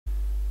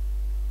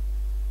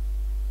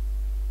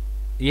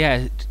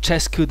Yeah,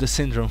 ChessKudo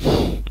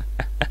syndrome.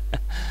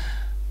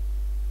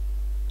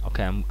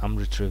 Okay, I'm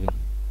retrieving.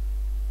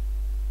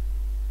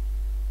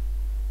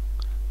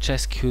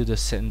 ChessKudo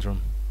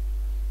syndrome.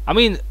 I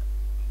mean,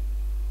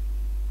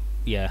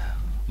 yeah,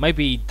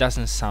 maybe it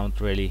doesn't sound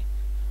really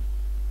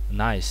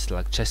nice.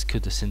 Like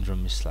ChessKudo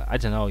syndrome is like, I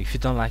don't know. If you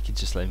don't like it,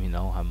 just let me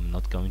know. I'm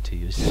not going to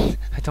use it.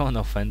 I don't want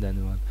to offend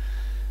anyone.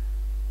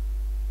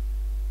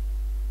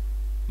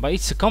 But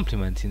it's a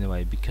compliment in a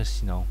way,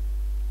 because you know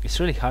it's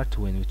really hard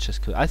to win with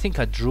ChessKudo. I think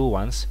I drew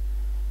once,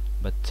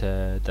 but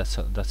that's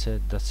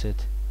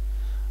it.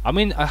 I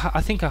mean,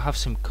 I think I have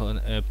some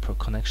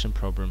connection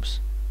problems.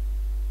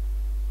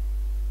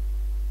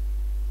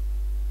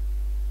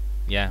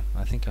 Yeah,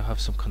 I think I have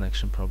some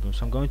connection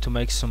problems. I'm going to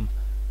make some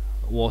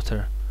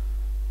water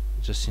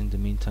just in the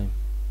meantime.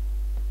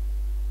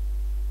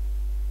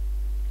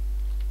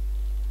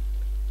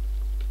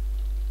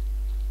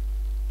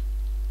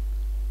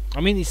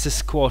 I mean, it's a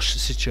squash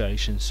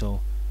situation,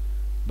 so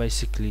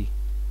basically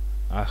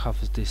I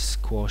have this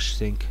squash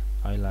thing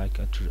I like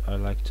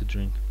to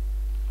drink.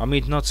 I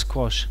mean, not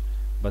squash,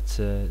 but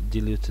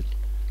diluted.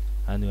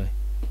 Anyway,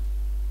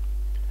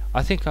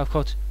 I think I've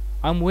got.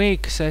 I'm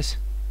weak, says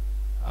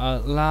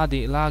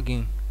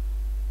lagging.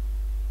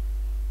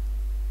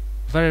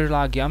 Very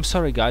laggy. I'm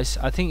sorry, guys.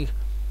 I think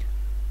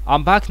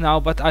I'm back now,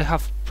 but I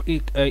have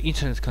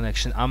internet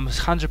connection. I'm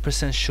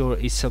 100% sure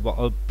it's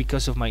about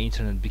because of my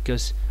internet.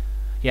 Because,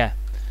 yeah,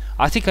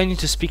 I think I need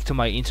to speak to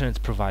my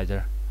internet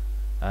provider,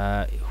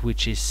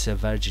 which is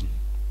Virgin.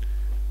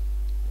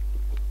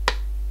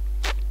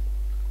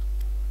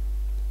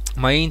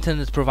 My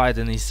internet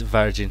provider is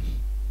Virgin,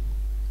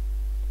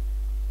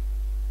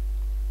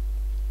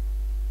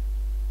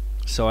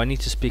 so I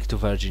need to speak to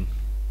Virgin.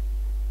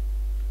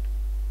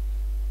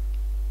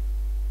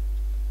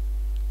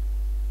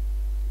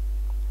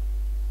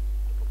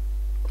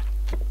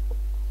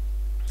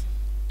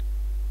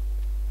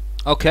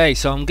 Okay,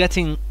 so I'm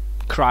getting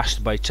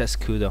crushed by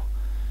ChessKudo.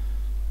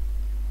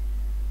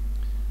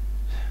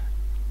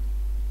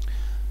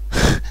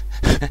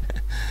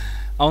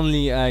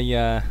 Only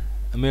a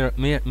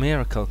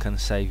miracle can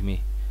save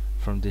me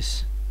from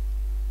this.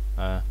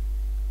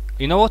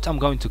 You know what? I'm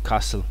going to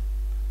castle.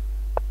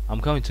 I'm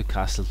going to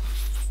castle.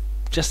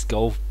 Just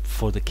go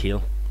for the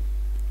kill.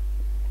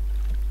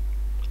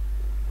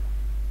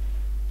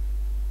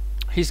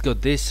 He's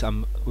got this.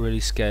 I'm really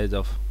scared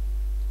of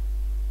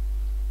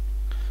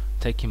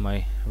taking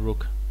my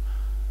rook.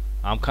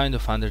 I'm kind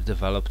of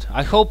underdeveloped.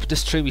 I hope the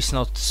stream is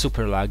not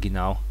super laggy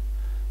now.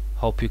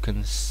 Hope you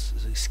can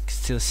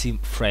still see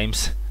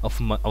frames of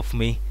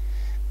me.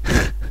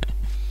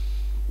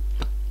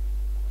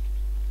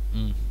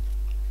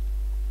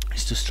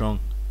 It's too strong.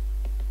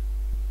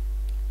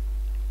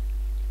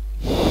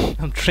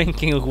 I'm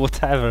drinking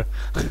whatever.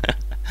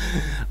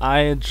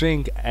 I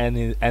drink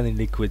any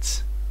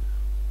liquids.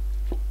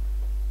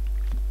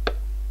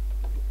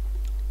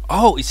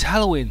 Oh, it's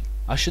Halloween.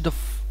 I should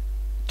have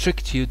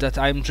tricked you that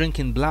I'm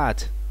drinking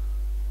blood.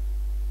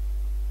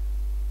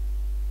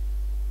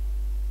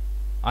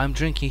 I'm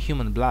drinking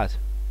human blood.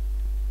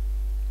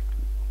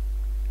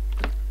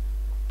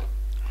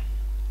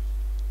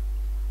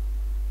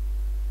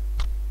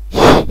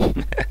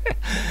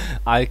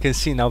 I can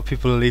see now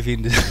people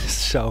leaving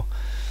this show.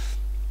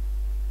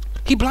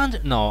 He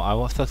blundered. No,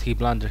 I thought he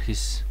blundered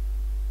his.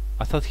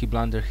 I thought he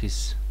blundered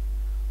his,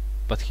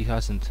 but he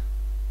hasn't.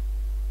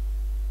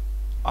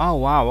 Oh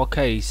wow,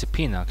 okay, it's a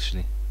pin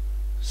actually,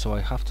 so I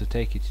have to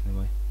take it in a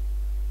way.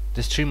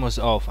 The stream was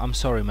off. I'm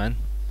sorry, man.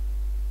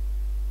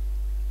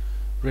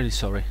 Really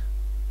sorry.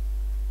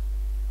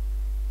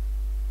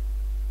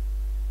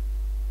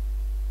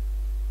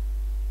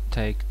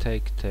 Take.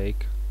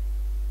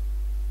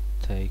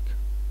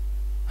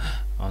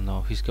 Oh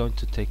no, he's going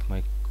to take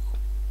my.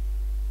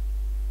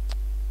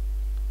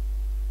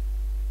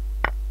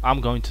 I'm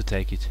going to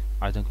take it.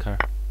 I don't care.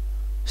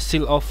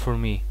 Still off for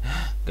me.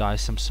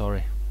 Guys, I'm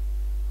sorry.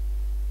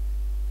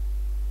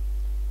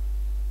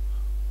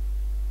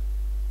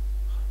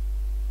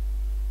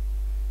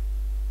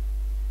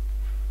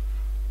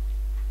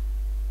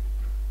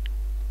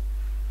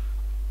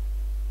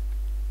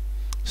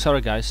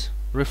 Sorry guys.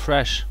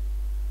 Refresh.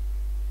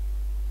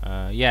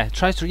 Yeah,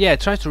 try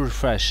to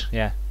refresh.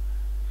 Yeah.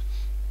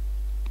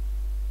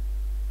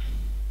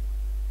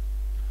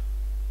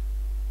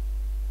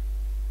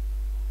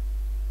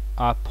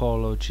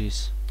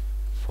 Apologies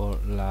for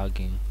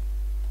lagging.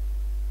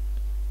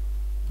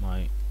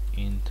 My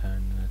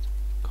internet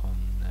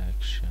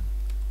connection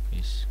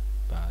is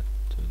bad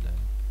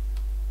today.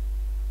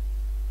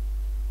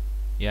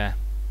 Yeah.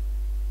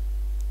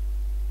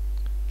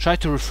 Try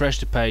to refresh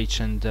the page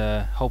and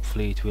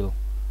hopefully it will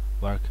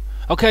work.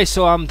 Okay,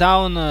 so I'm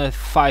down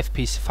 5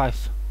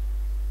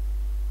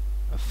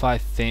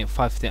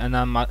 and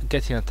I'm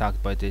getting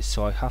attacked by this,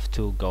 so I have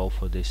to go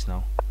for this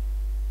now.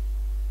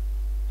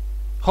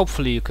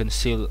 Hopefully you can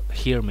still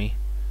hear me,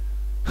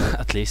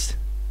 at least,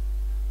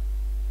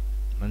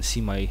 and see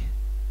my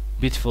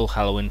beautiful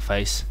Halloween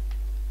face.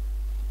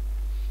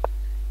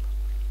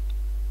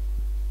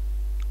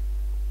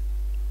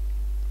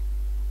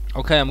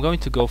 Okay, I'm going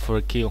to go for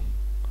a kill.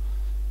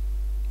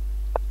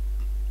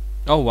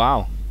 Oh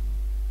wow.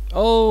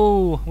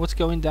 Oh, what's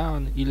going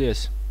down,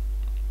 Elias?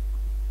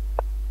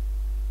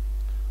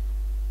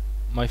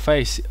 My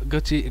face.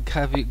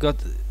 Have you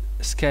got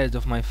scared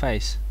of my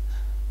face?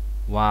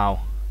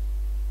 Wow.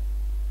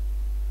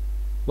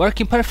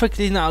 Working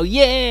perfectly now.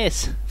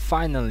 Yes!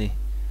 Finally,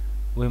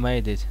 we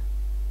made it.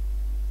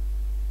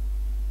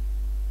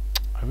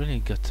 I really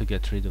got to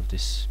get rid of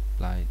this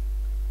light.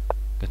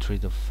 Get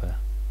rid of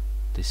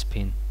this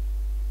pin.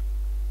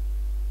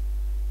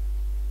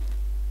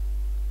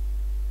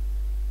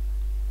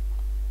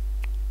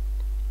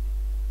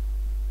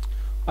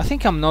 I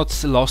think I'm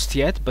not lost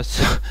yet,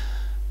 but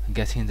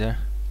getting there.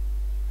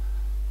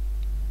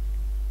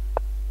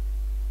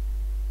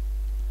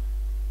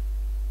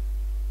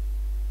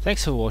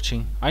 Thanks for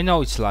watching. I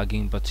know it's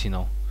lagging, but you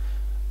know,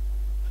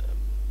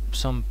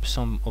 some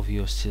of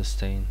you are still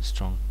staying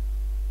strong.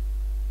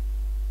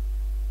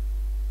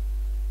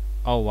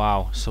 Oh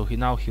wow, so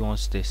now he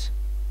wants this.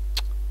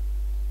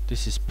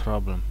 This is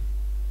problem.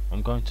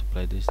 I'm going to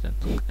play this then.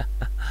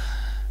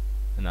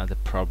 Another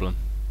problem.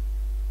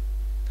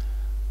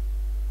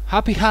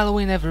 Happy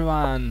Halloween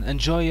everyone!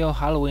 Enjoy your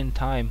Halloween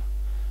time.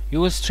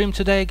 You will stream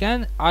today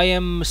again? I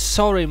am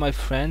sorry my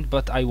friend,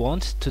 but I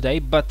won't today,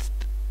 but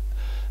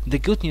the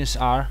good news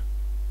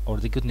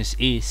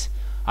is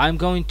I'm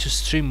going to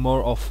stream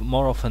more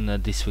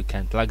often this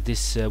weekend, like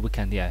this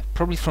weekend, yeah.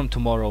 Probably from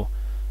tomorrow.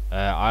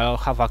 I'll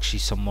have actually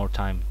some more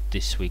time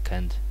this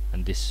weekend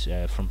and this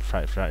from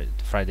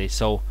Friday,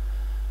 so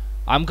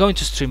I'm going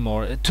to stream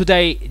more.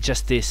 Today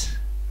just this,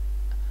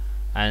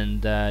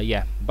 and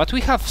yeah, but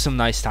we have some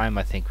nice time.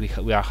 I think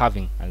we are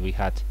having, and we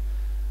had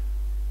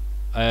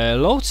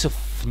loads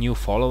of new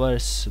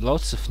followers,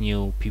 lots of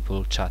new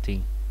people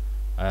chatting,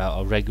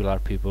 or regular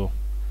people.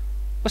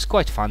 It was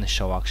quite fun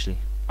show actually.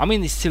 I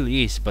mean, it still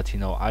is, but you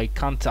know, I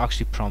can't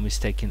actually promise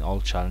taking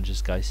all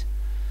challenges, guys.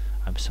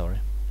 I'm sorry.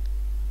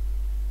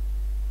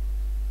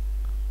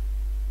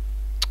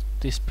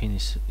 This pin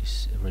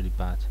is really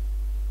bad.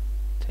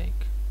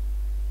 Take.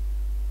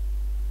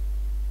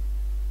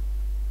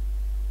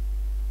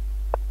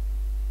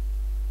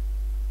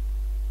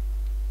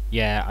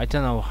 Yeah, I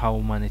don't know how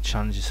many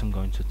challenges I'm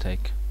going to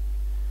take,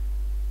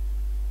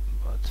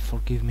 but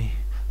forgive me.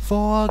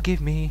 Forgive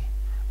me.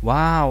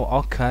 Wow,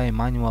 okay,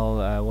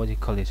 manual, what do you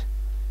call it?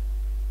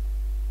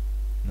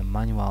 The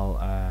manual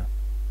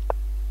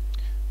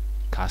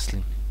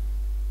castling.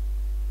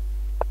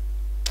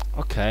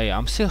 Okay,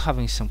 I'm still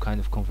having some kind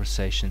of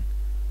conversation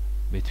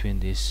between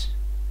these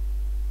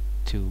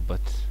two,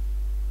 but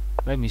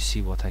let me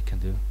see what I can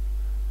do.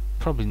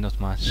 Probably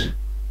not much.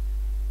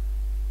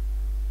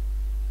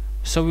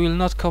 So we will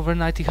not cover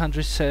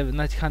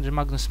 1900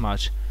 Magnus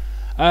match.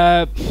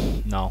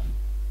 No,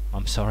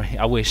 I'm sorry,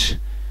 I wish.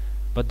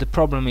 But the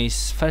problem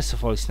is, first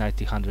of all, it's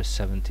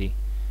 1970,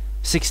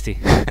 60,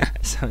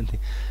 70.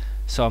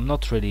 So I'm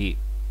not really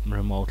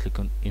remotely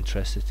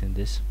interested in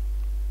this.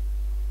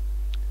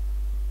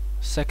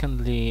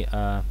 Secondly,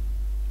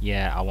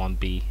 yeah, I won't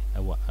be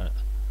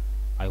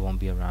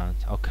around.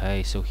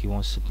 Okay, so he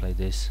wants to play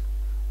this.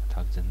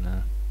 Attack the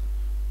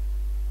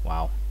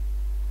wow.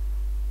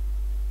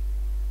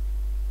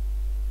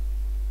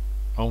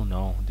 Oh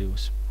no, this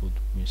was a good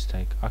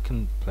mistake. I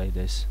can play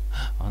this.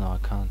 Oh no,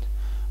 I can't.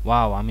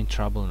 Wow, I'm in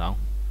trouble now.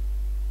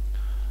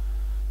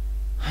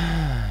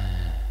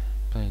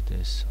 Play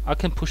this. I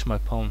can push my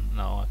pawn.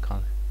 No, I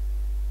can't.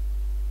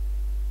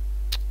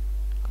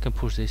 I can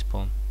push this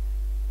pawn.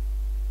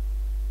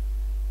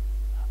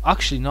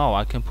 Actually, no,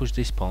 I can push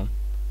this pawn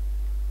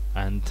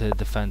and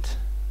defend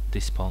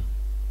this pawn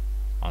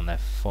on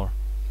f4.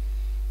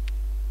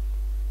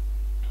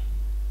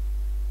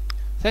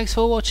 Thanks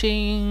for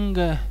watching.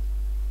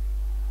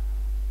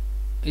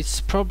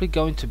 It's probably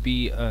going to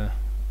be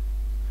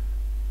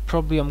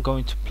probably I'm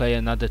going to play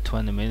another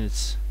 20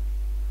 minutes,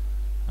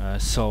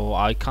 so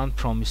I can't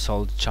promise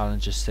all the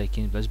challenges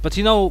taking place, but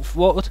you know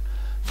what,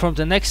 from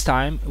the next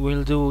time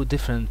we'll do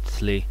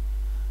differently.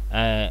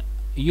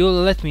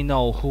 You'll let me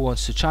know who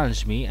wants to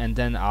challenge me, and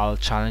then I'll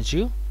challenge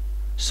you,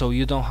 so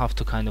you don't have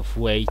to kind of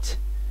wait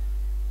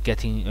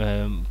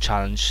getting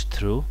challenged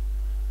through.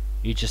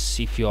 You just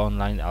see if you're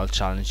online, I'll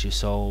challenge you.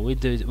 So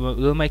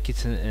we'll make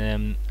it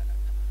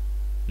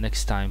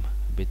next time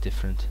a bit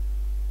different,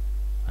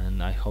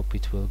 and I hope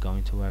it will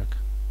going to work.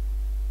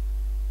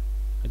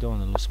 I don't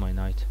want to lose my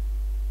knight.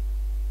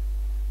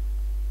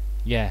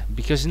 Yeah,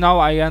 because now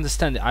I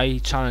understand. I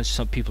challenge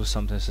some people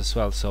sometimes as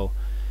well, so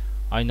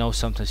I know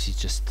sometimes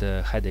it's just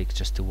a headache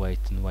just to wait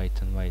and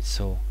wait and wait.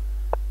 So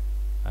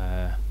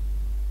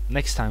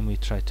next time I'll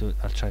try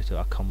to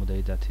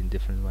accommodate that in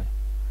different way.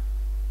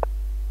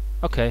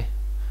 Okay,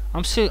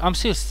 I'm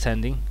still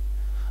standing.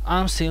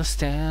 I'm still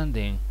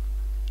standing.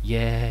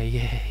 Yeah,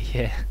 yeah,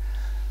 yeah.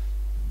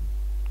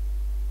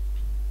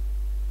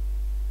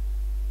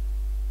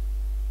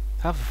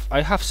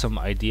 I have some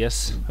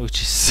ideas,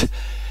 which is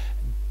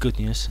good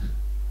news.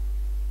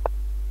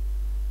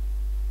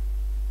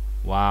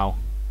 Wow.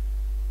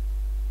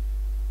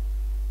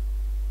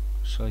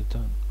 So I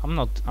don't. I'm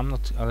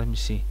not. Let me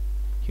see.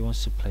 He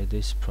wants to play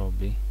this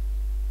probably.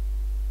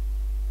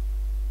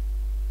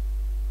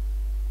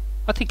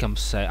 I think I'm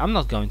safe. I'm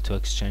not going to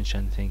exchange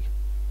anything,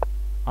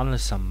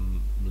 unless I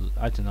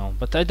don't know.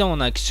 But I don't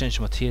want to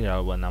exchange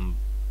material when I'm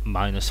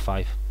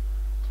 -5.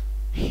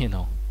 You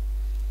know.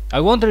 I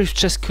wonder if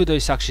ChessKudo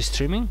is actually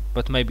streaming,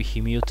 but maybe he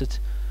muted.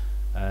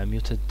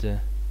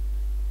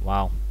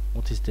 Wow,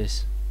 what is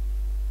this?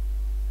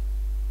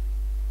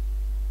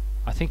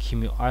 I think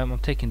I'm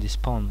taking this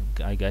pawn,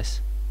 I guess.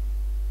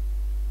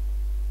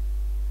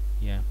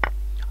 Yeah,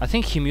 I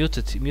think he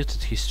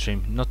muted his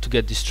stream, not to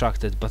get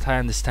distracted. But I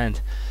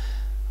understand.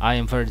 I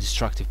am very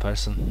destructive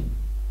person.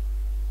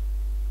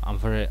 I'm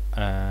very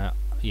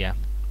yeah.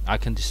 I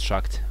can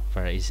distract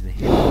very easily.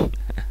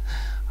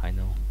 I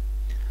know.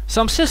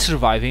 So I'm still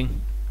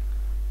surviving.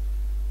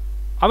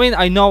 I mean,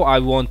 I know I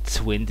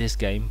won't win this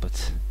game,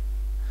 but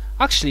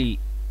actually,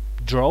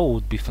 draw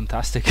would be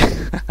fantastic.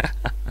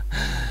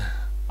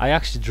 I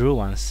actually drew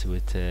once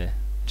with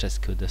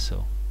ChessKudo,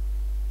 so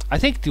I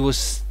think there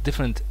was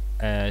different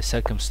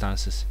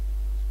circumstances.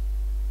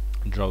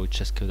 Draw with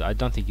ChessKudo. I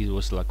don't think it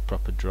was like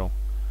proper draw.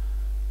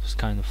 It was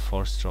kind of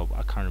forced draw.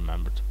 I can't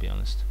remember, to be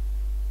honest.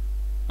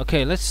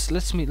 Okay,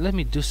 let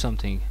me do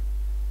something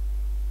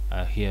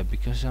here,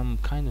 because I'm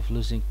kind of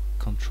losing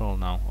control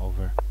now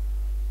over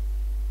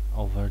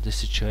the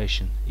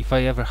situation. If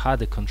I ever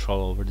had a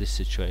control over this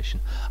situation,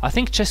 I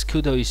think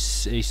ChessKudo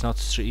is not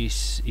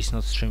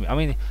streaming. I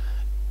mean,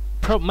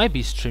 maybe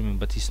he's streaming,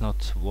 but he's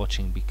not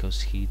watching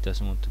because he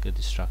doesn't want to get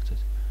distracted.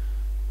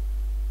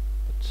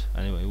 But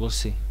anyway, we'll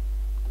see.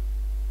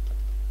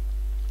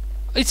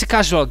 It's a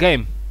casual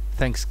game.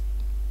 Thanks,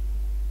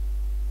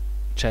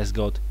 Chess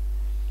God.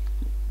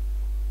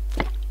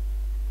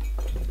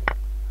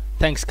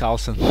 Thanks,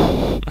 Carlson.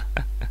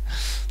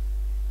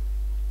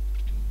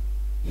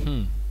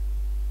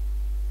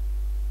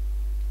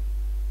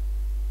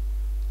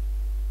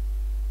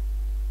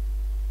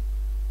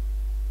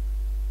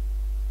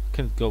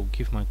 Can go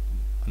give my.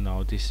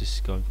 No, this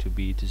is going to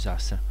be a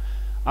disaster.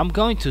 I'm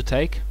going to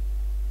take.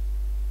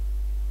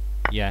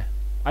 Yeah,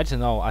 I don't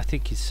know. I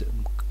think it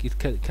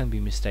can be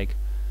a mistake.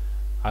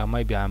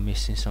 Maybe I'm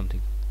missing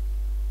something.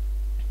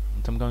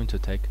 But I'm going to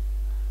take.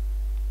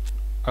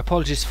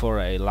 Apologies for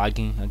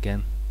lagging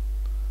again.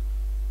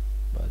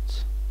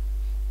 But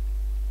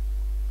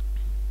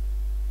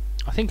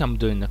I think I'm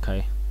doing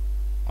okay.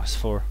 As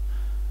for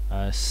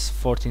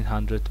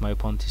 1400, my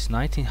opponent is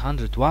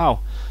 1900.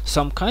 Wow!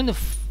 So I'm kind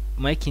of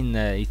making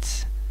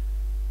it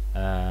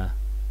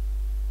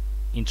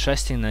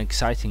interesting and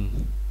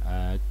exciting.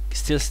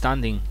 Still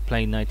standing,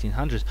 playing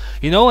 1900.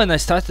 You know, when I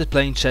started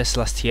playing chess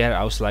last year,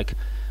 I was like,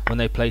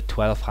 when I played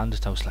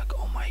 1200, I was like,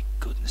 oh my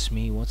goodness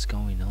me, what's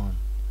going on?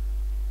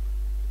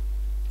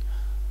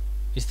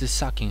 Is this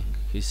sucking?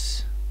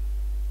 He's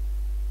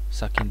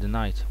sucking the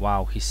knight.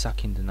 Wow, he's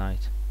sucking the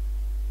knight.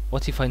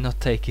 What if I not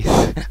take it?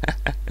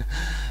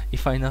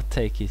 If I not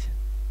take it?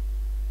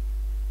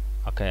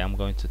 Okay, I'm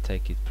going to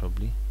take it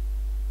probably.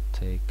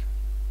 Take.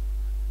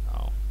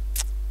 No,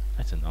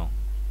 I don't know.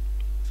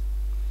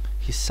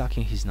 He's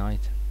sucking his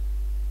knight.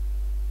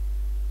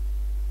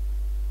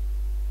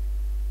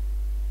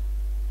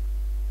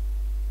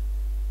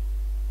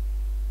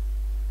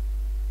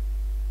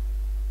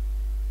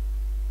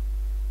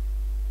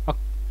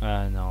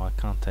 No, I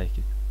can't take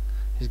it.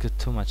 He's got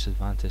too much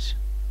advantage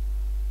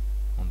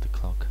on the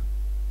clock.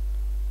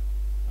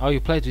 Oh, you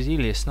played with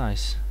Elias,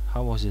 nice.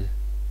 How was it?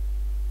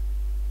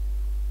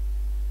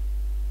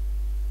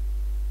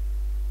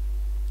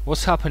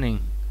 What's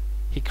happening?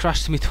 He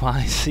crashed me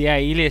twice. Yeah,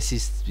 Elias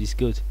is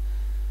good.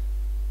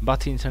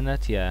 But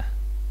internet, yeah.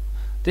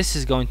 This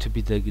is going to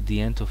be the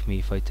end of me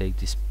if I take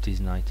this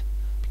knight,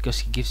 because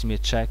he gives me a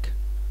check.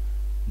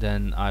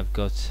 Then I've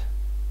got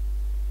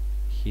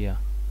here.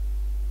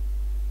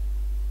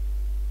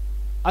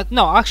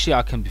 No, actually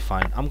I can be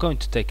fine. I'm going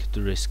to take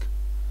the risk.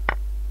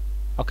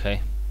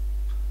 Okay.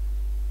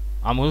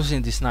 I'm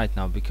losing this knight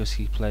now because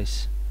he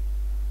plays.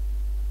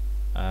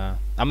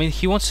 I mean,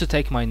 he wants to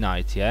take my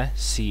knight, yeah?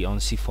 C on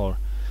c4.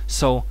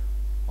 So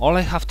all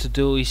I have to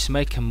do is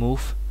make a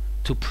move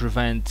to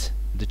prevent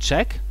the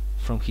check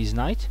from his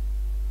knight.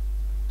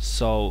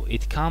 So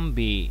it can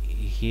be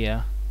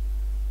here.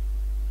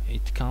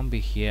 It can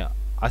be here.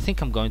 I think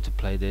I'm going to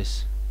play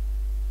this.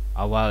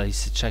 Oh well,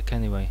 it's a check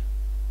anyway.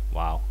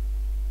 Wow.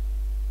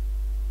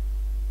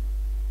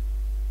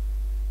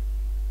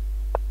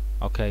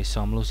 Okay,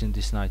 so I'm losing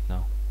this knight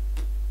now,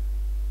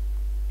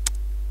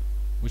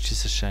 which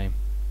is a shame.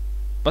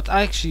 But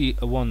I actually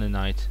won a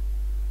knight.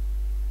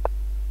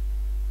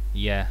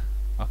 Yeah,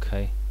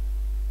 okay.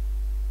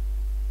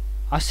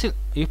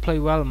 You play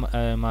well,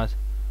 Matt.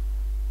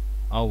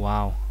 Oh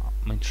wow,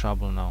 I'm in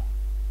trouble now.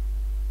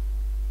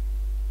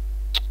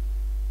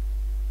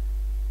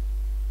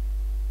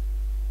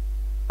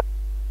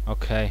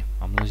 Okay,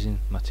 I'm losing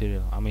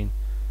material. I mean,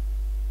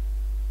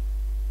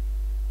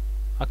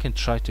 I can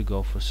try to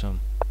go for some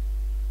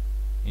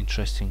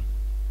interesting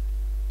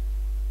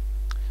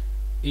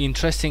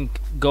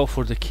go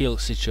for the kill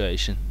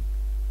situation.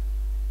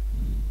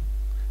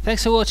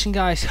 Thanks for watching,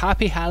 guys.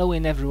 Happy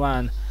Halloween,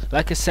 everyone.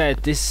 Like I said,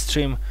 this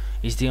stream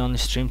is the only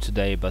stream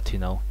today, but you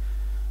know,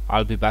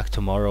 I'll be back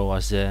tomorrow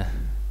as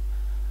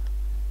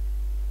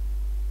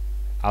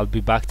I'll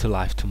be back to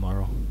live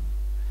tomorrow.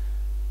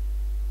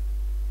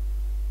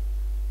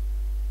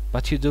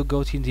 But you do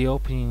go to the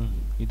opening,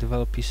 you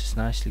develop pieces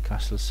nicely,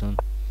 castle soon.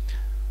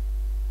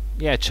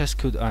 Yeah,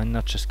 ChessKudo,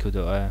 not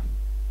ChessKudo,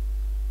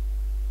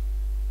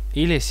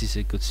 Elias is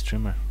a good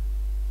streamer.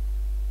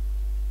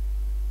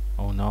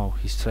 Oh no,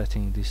 he's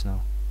threatening this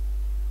now.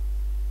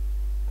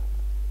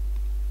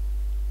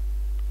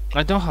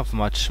 I don't have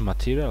much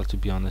material, to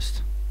be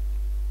honest.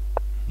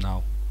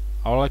 No.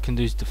 All I can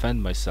do is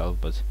defend myself,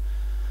 but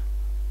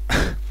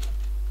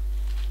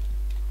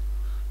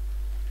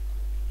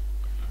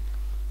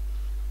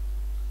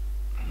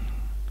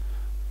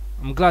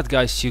I'm glad,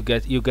 guys, you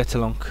get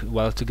along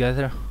well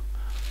together.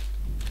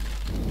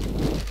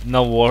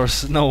 No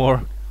wars, no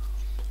war.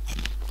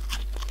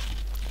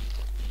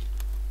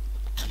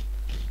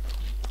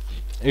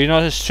 You're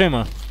not a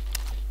streamer,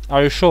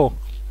 are you sure?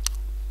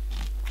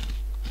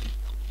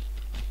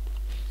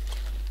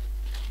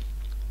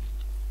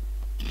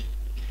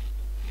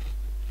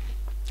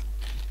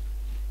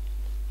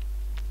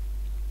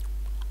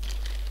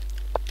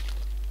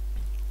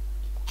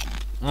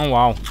 Oh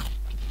wow.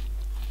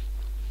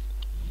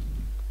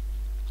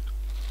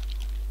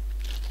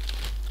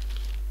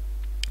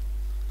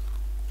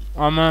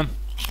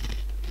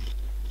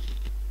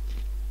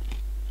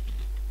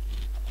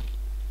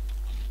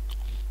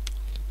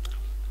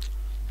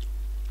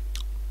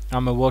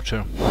 I'm a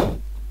watcher.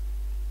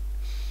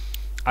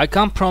 I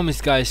can't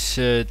promise, guys,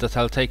 that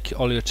I'll take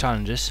all your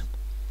challenges,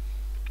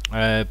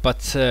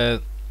 but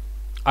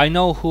I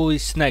know who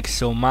is next,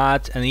 so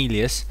Matt and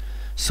Elias.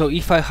 So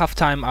if I have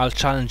time, I'll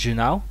challenge you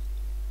now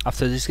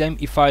after this game.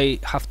 If I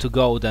have to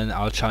go, then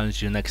I'll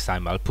challenge you next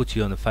time. I'll put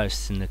you on the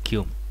first in the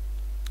queue.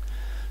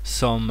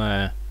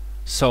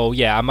 So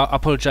yeah, I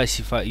apologize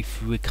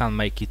if we can't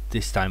make it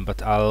this time,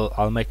 but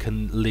I'll make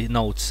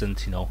notes,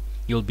 and you know,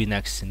 you'll be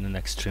next in the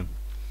next stream.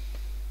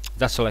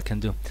 That's all I can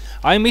do.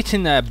 I'm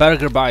eating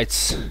burger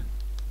bites.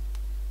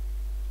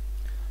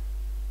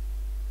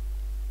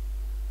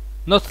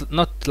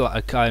 Not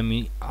like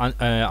I'm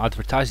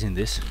advertising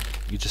this.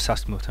 You just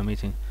asked me what I'm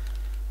eating.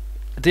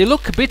 They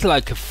look a bit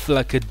like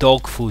a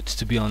dog food,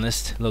 to be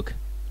honest. Look.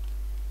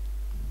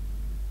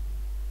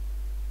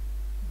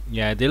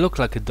 Yeah, they look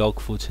like a dog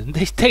food.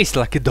 They taste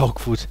like a dog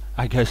food,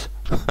 I guess.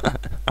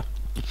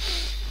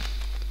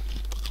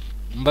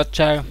 But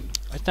a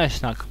nice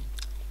snack.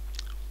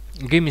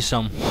 Give me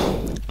some.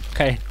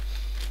 Okay.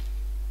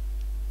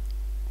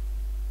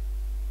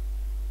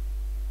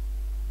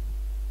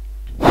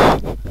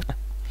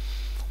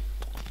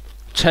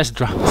 Chess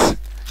drums.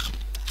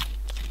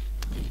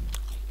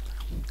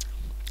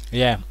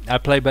 Yeah, I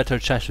play better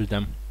chess with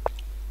them.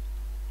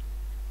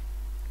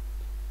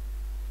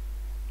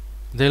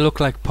 They look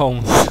like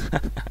pawns.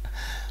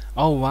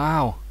 Oh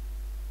wow.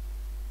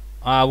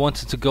 I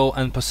wanted to go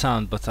en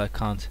passant, but I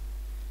can't.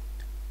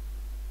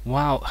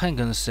 Wow,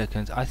 hang on a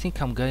second. I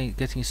think I'm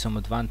getting some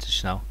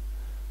advantage now.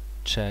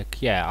 Check.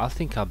 Yeah, I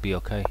think I'll be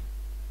okay.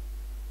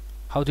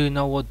 How do you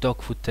know what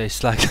dog food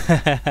tastes like?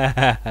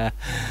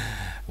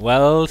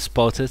 Well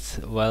spotted,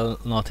 well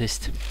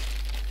noticed.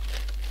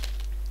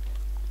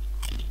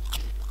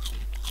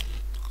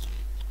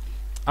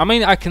 I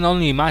mean, I can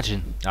only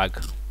imagine, like,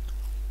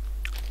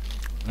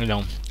 you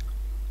know.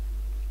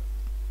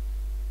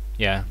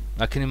 Yeah,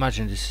 I can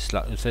imagine this is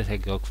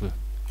like dog food.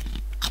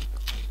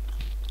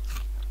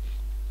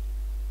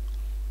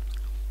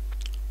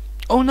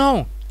 Oh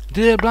no!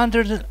 Did I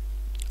blunder the...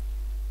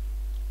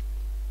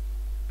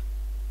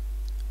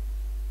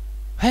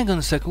 Hang on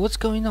a second, what's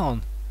going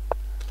on?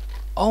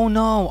 Oh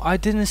no, I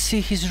didn't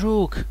see his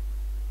rook.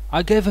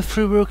 I gave a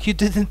free rook you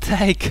didn't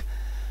take.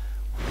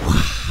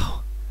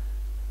 Wow.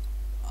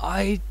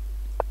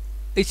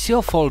 It's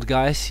your fault,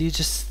 guys. You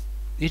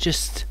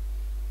just...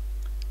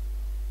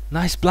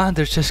 Nice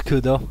blunder,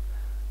 ChessKudo.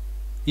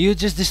 You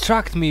just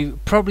distract me.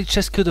 Probably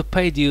ChessKudo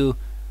paid you...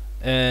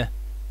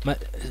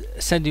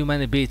 send you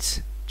many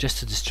beats just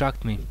to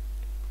distract me.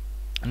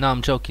 No,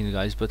 I'm joking,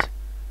 guys, but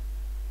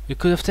you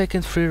could have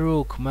taken free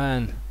rook,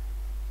 man.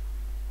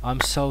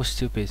 I'm so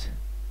stupid.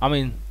 I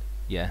mean,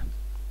 yeah,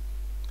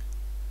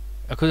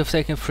 I could have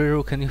taken free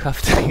rook and you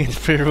have taken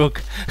free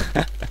rook.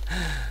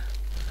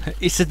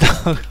 It's a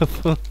dog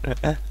food.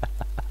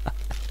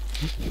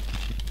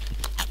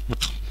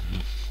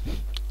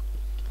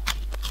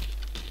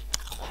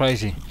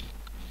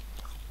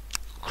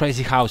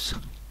 Crazy house.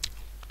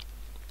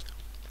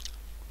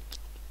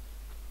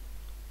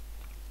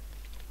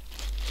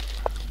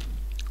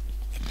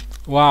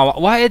 Wow,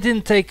 why I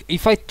didn't take...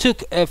 If I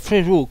took a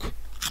free rook,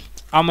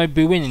 I might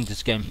be winning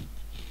this game.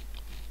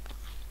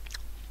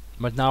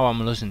 But now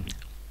I'm losing.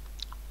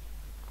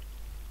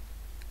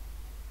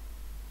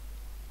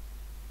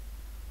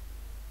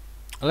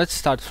 Let's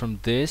start from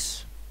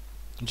this.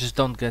 Just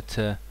don't get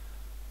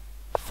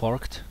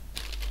forked.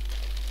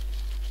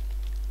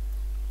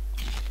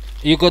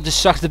 You got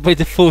distracted by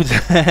the food.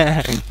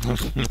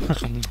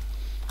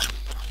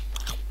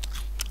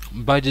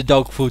 Buy the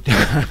dog food.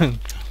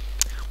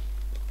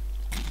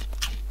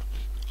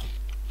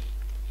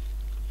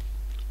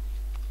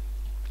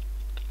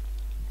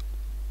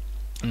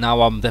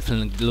 Now I'm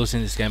definitely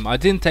losing this game. I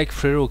didn't take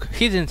free rook.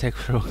 He didn't take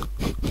free rook.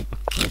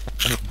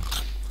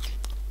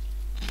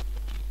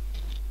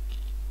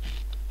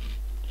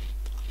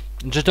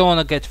 Just don't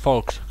wanna get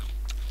forked.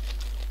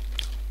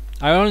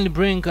 I only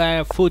bring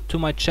food to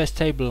my chess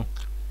table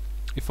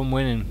if I'm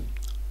winning.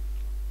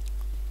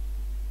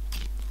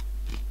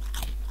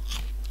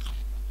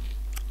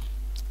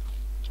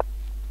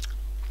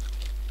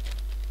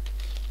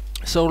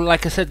 So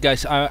like I said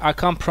guys, I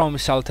can't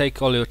promise I'll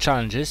take all your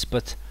challenges,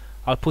 but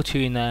I'll put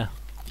you in a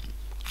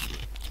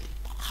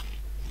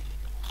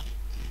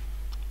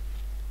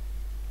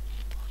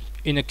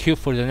queue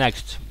for the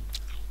next.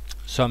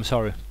 So I'm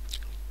sorry.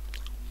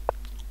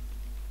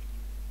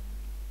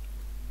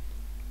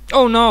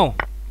 Oh no!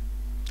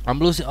 I'm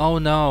losing. Oh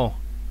no!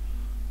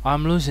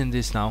 I'm losing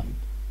this now.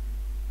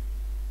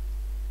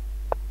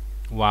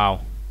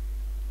 Wow.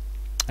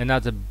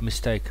 Another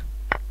mistake.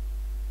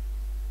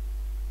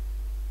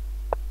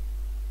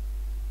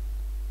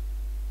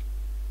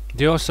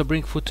 Do you also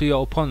bring food to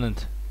your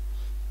opponent?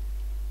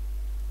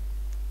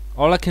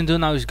 All I can do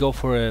now is go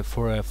for a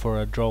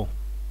draw.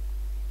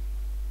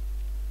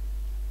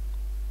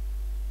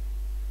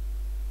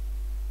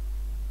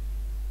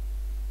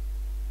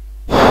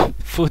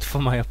 Food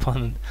for my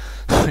opponent.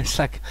 It's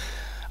like,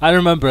 I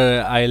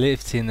remember I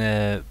lived in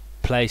a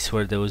place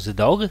where there was a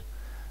dog,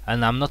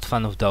 and I'm not a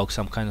fan of dogs.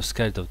 I'm kind of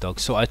scared of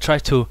dogs. So I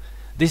tried to.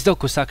 This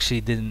dog was actually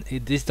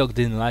this dog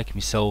didn't like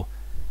me. So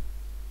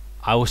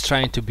I was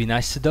trying to be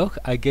nice to the dog.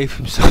 I gave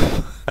him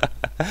some.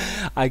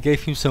 I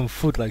gave him some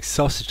food, like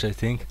sausage, I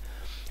think,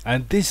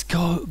 and this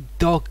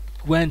dog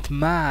went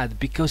mad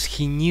because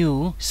he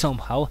knew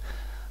somehow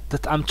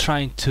that I'm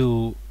trying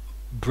to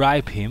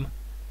bribe him,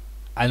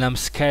 and I'm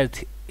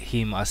scared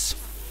him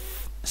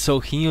so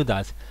he knew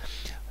that.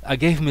 I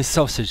gave him a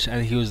sausage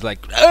and he was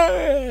like,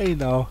 you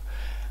know.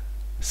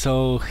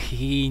 So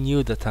he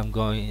knew that I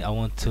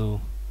want to.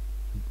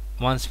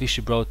 Once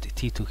Vishy brought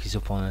tea to his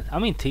opponent. I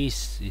mean, tea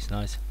is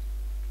nice.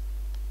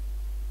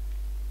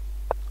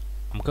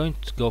 I'm going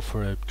to go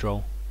for a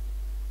draw.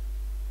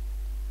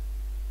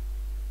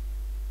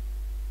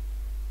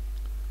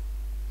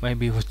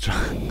 Maybe he was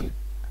drunk.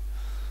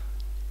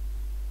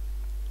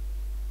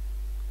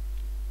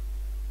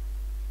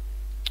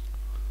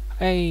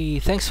 Hey,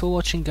 thanks for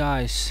watching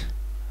guys.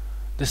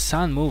 The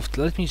sun moved.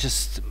 Let me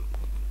just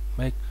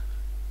make.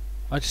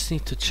 I just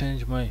need to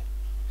change my.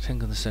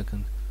 Hang on a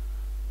second.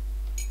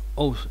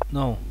 Oh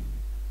no.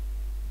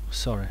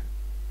 Sorry.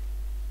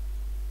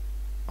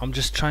 I'm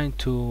just trying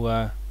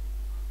to.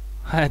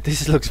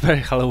 This looks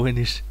very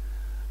Halloweenish.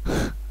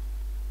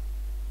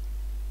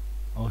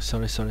 Oh,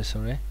 sorry.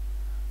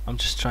 I'm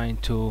just trying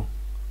to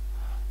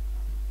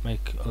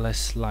make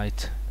less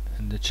light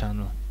in the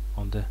channel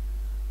on the.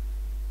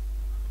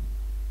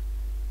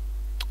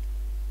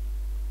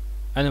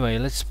 Anyway,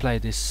 let's play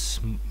this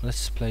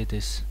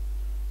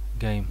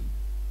game.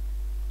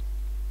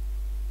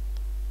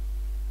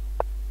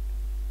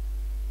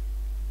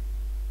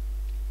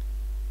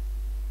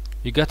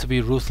 You got to be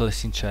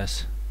ruthless in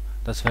chess.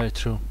 That's very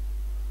true.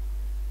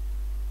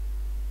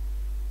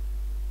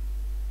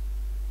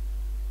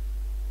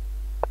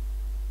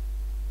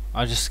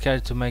 I'm just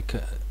scared to make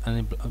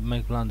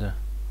make blunder.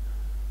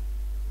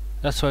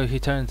 That's why he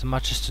turned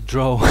matches to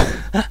draw.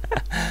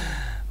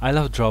 I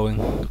love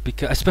drawing,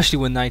 because especially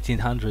with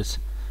 1900s.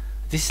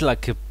 This is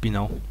like a,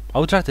 I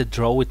would rather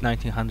draw with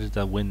 1900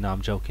 than win. No,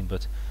 I'm joking,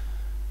 but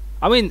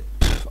I mean,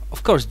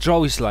 of course,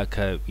 draw is like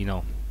a,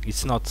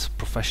 it's not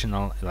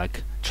professional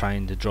like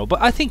trying the draw.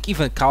 But I think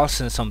even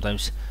Carlsen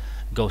sometimes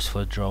goes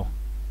for a draw.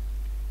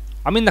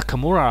 I mean,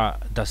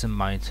 Nakamura doesn't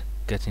mind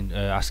getting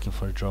asking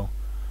for a draw.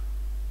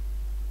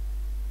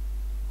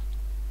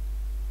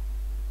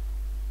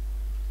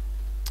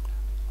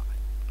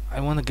 I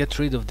want to get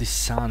rid of this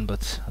sun,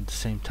 but at the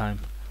same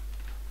time,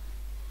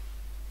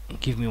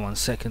 give me 1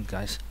 second,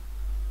 guys.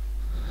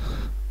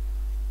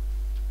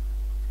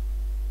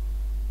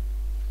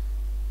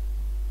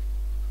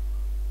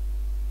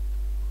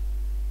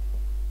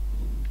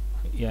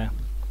 Yeah,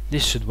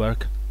 this should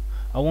work.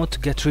 I want to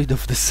get rid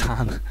of the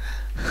sun.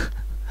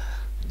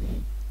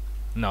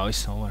 No,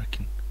 it's not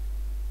working.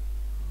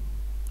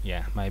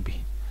 Yeah,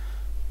 maybe.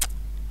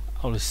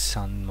 All this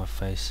sun in my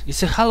face.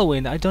 It's a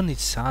Halloween, I don't need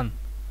sun.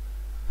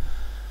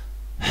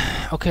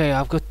 Okay,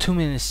 I've got 2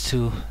 minutes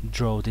to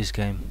draw this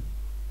game.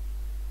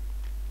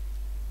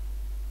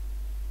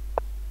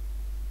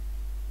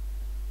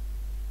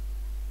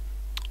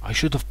 I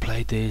should have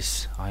played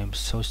this. I am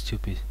so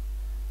stupid.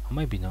 Or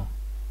maybe no.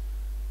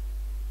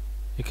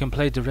 You can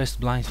play the rest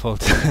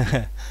blindfold.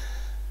 I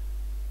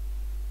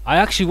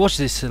actually watched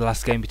this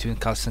last game between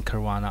Carlsen and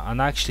Caruana,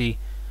 and actually,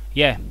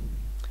 yeah,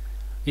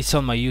 it's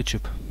on my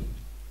YouTube.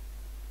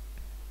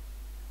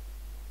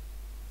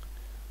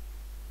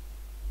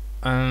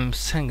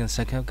 Hang on a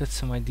second, I've got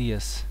some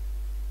ideas.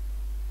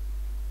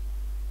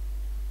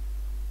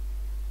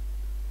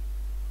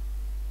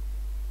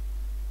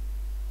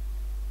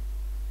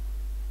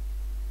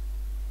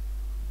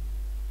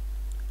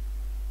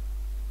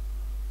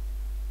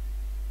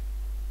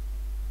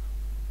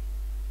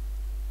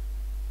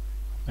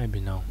 Maybe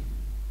no.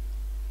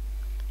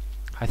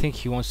 I think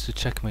he wants to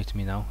checkmate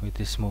me now with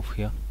this move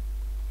here.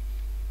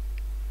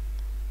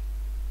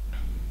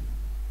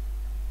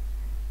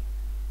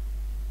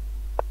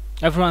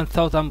 Everyone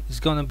thought it's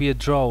gonna be a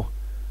draw.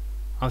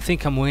 I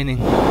think I'm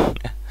winning.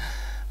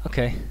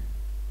 Okay.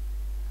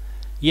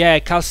 Yeah,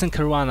 Carlsen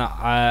Caruana.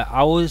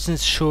 I wasn't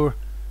sure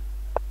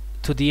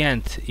to the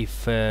end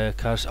if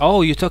Carlsen.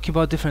 Oh, you're talking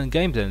about different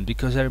game then,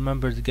 because I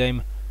remember the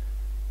game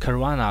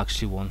Caruana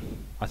actually won.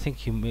 I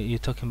think you're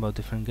talking about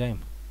different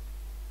game.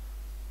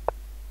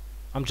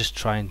 I'm just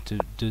trying to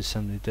do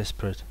something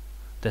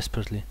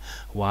desperately.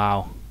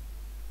 Wow.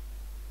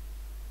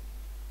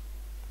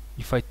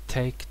 If I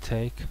take,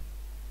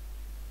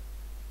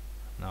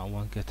 no, I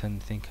won't get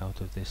anything out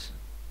of this.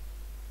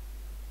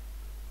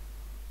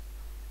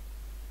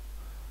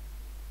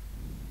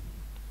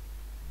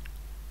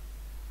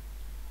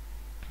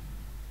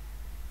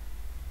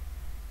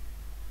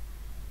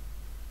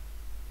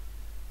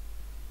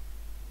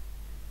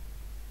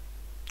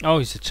 Oh,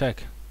 it's a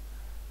check.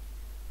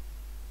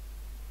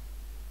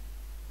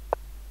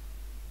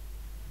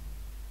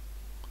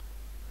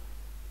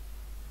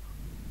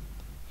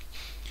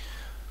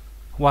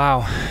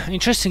 Wow,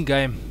 interesting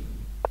game.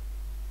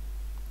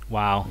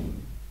 Wow.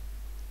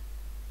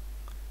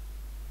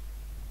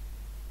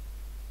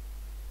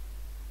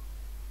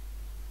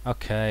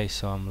 Okay,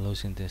 so I'm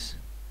losing this.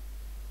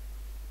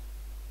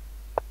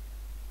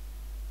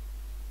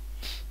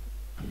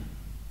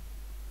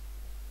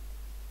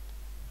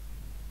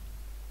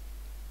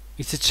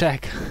 It's a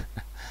check.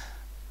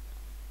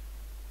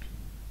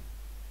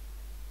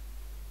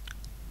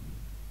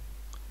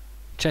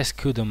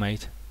 ChessKudo,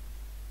 mate.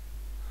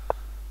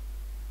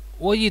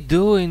 What are you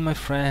doing, my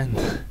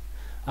friend?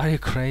 Are you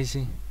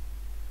crazy?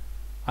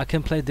 I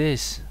can play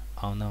this.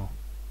 Oh no.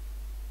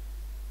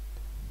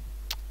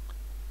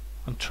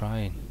 I'm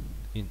trying.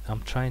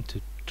 I'm trying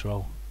to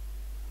draw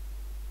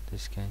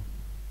this game.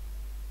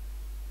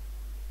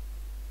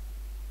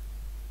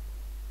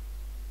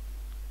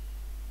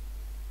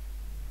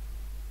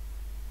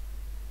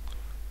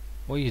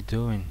 What are you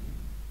doing?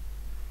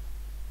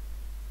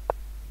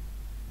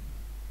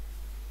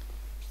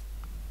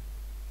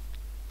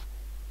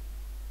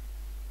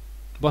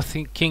 Both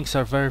kings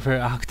are very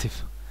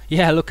active.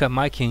 Yeah, look at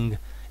my king.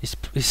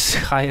 Is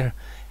higher.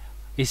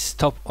 Is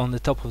top on the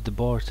top of the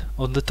board.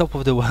 On the top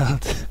of the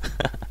world.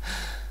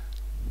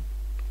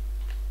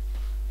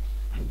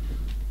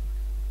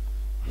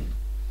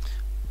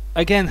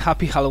 Again,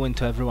 happy Halloween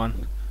to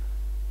everyone.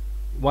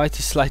 White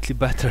is slightly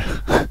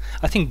better.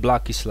 I think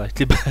black is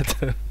slightly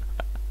better.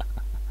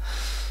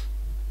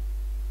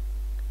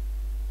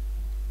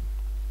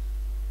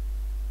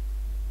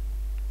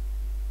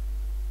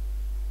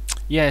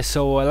 Yeah,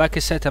 so like I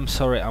said, I'm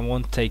sorry I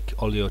won't take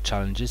all your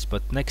challenges,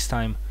 but next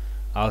time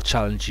I'll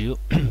challenge you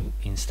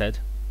instead.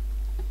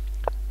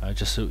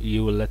 Just so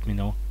you will let me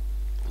know.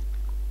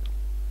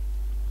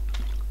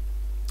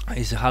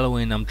 It's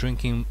Halloween. I'm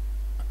drinking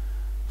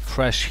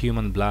fresh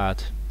human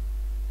blood,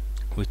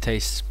 which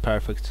tastes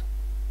perfect.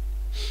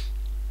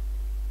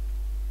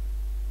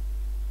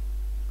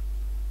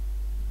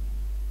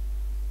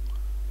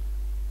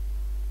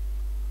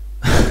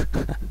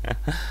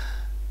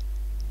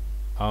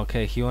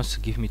 Okay, he wants to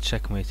give me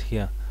checkmate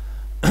here.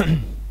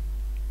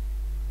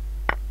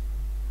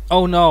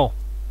 Oh no!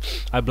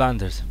 I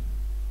blundered.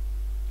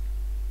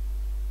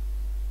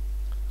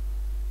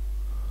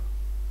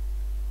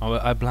 Oh,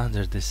 I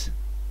blundered this.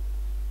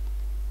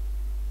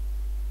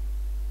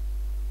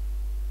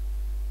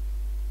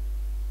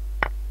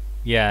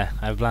 Yeah,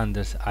 I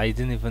blundered. I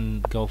didn't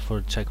even go for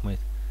checkmate.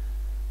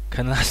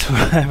 Can last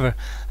forever.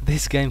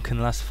 This game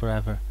can last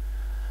forever.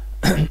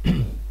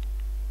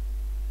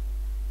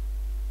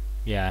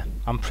 Yeah,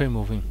 I'm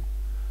pre-moving.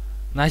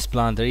 Nice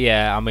blunder.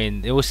 Yeah, I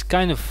mean, it was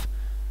kind of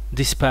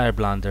despair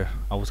blunder.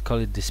 I would call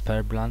it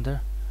despair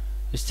blunder.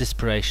 It's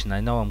desperation. I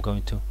know I'm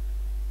going to.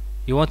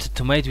 You wanted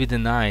to mate with the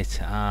knight.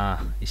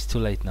 Ah, it's too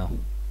late now.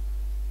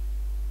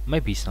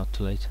 Maybe it's not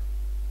too late.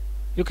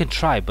 You can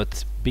try,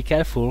 but be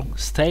careful.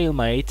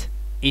 Stalemate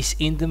is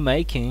in the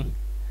making.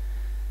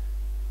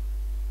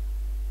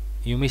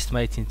 You missed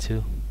mating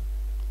too.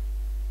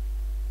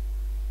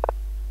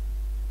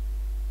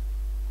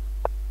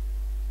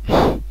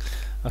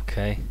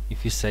 Okay,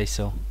 if you say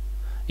so.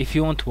 If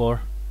you want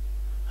war.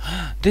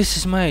 This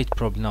is mate.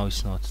 Probably no,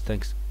 it's not.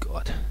 Thanks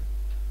God.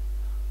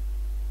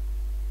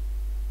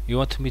 You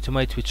want me to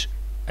mate with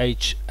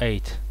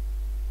h8.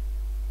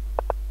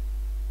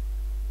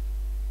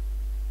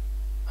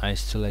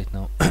 It's too late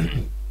now.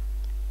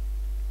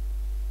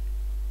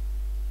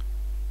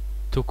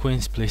 2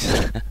 queens,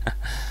 please.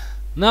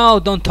 No,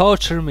 don't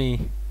torture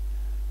me.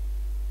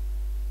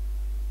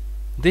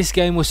 This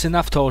game was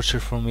enough torture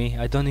for me.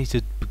 I don't need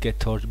to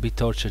be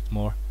tortured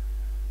more.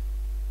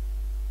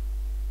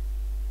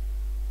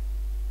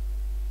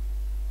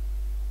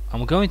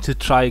 I'm going to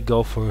try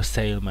go for a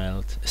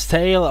stalemate.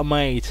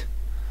 Stalemate.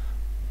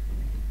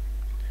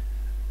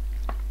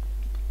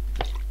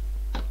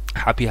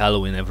 Happy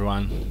Halloween,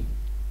 everyone.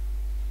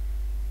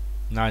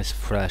 Nice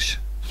fresh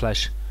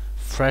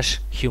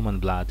human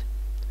blood.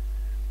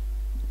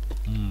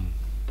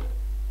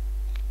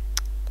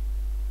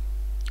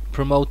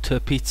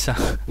 Promote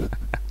pizza.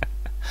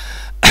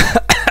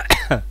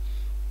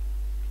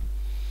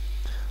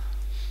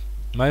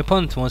 My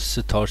opponent wants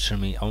to torture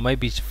me, or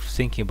maybe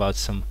thinking about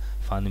some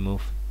funny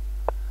move.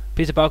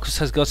 Peter Barkus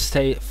has got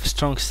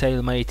strong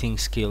stalemating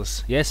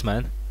skills. Yes,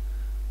 man.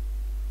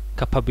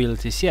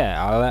 Capabilities.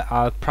 Yeah,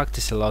 I'll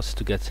practice a lot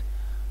to get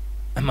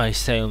my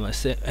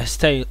stalemates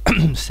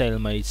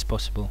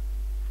possible.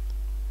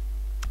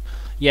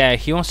 Yeah,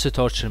 he wants to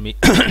torture me,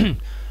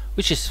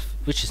 which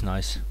is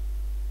nice.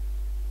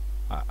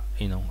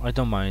 You know, I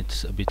don't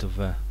mind a bit of.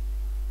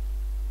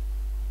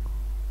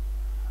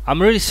 I'm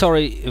really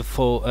sorry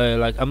for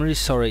I'm really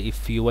sorry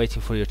if you're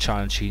waiting for your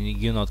challenge and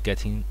you're not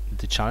getting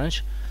the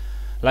challenge.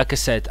 Like I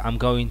said, I'm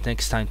going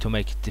next time to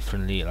make it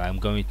differently. I'm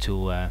going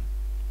to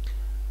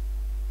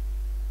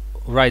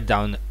write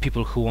down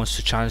people who wants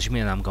to challenge me,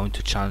 and I'm going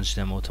to challenge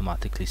them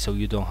automatically, so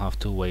you don't have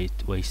to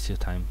waste your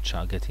time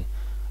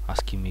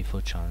asking me for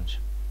a challenge.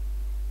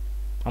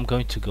 I'm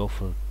going to go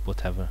for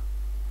whatever.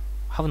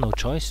 I have no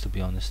choice, to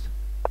be honest.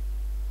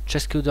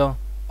 ChessKudo.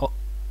 Oh,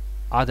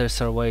 others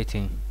are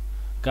waiting.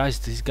 Guys,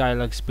 this guy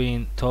likes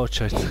being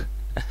tortured.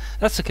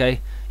 That's okay.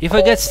 If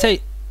I get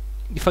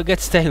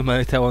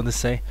stalemate, I want to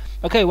say.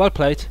 Okay, well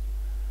played.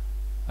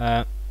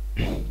 Not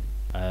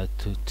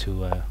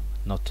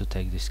to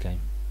take this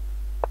game.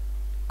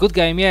 Good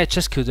game, yeah.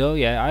 ChessKudo,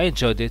 yeah. I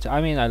enjoyed it.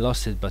 I mean, I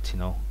lost it, but you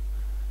know,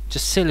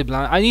 just silly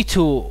blind. I need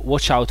to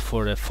watch out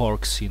for the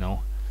forks, you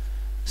know.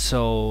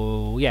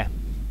 So yeah,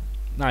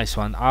 nice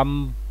one.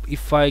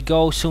 If I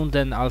go soon,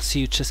 then I'll see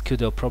you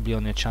ChessKudo probably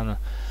on your channel.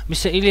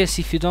 Mr. Elias,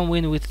 if you don't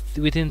win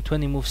within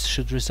 20 moves,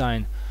 should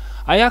resign.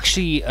 I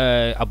actually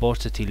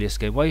aborted Elias'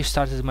 game. Why you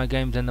started my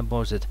game then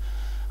aborted?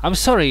 I'm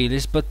sorry,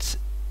 Elias, but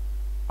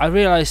I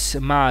realize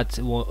Matt.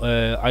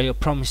 I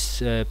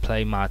promised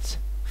play Matt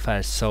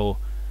first, so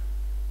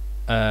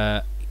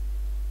yeah,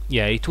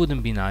 it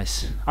wouldn't be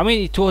nice. I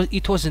mean,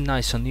 it wasn't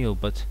nice on you,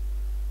 but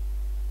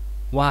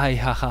why?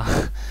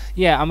 Haha.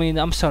 Yeah, I mean,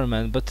 I'm sorry,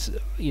 man, but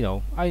you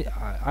know,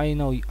 I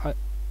know,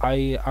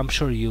 I'm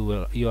sure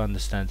you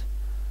understand.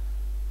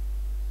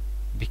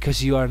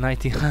 Because you are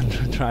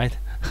 1900, right?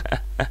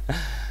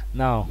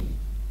 No,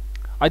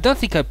 I don't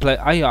think I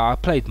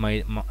played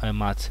my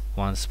Matt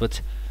once,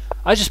 but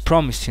I just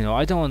promised, you know.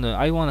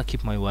 I wanna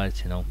keep my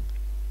word, you know.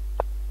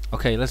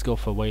 Okay, let's go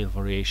for whale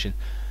variation.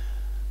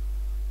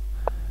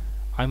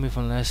 I'm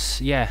even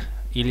less. Yeah,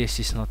 Elias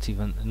is not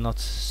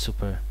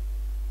super.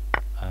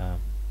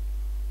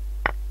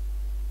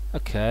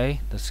 Okay,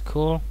 that's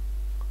cool.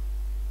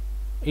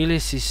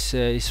 Elias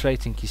his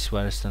rating is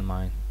worse than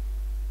mine.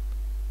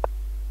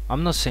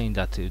 I'm not saying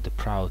that with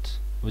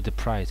the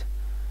pride.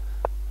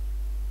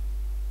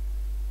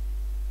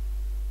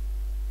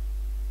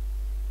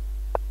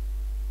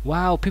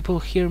 Wow, people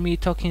hear me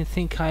talking,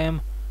 think I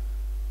am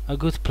a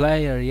good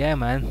player. Yeah,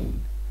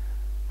 man.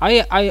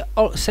 I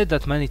said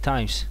that many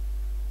times,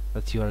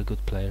 that you are a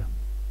good player.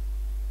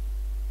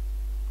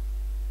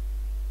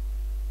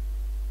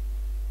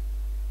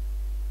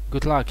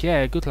 Good luck.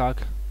 Yeah, good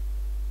luck.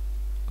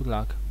 Good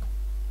luck.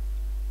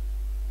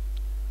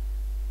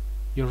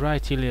 You're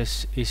right,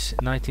 Elias is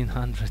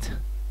 1900.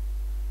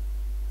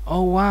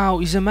 Oh wow,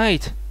 he's a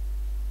mate.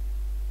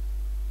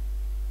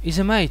 He's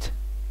a mate.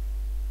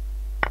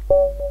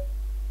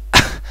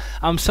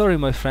 I'm sorry,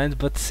 my friend,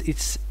 but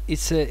it's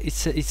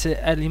a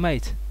early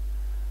mate.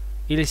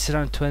 Elias is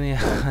around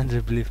 2000, I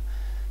believe.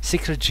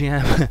 Secret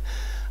GM.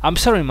 I'm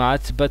sorry,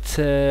 Matt, but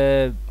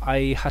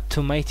I had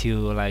to mate you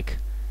like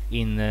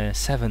in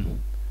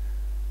 7.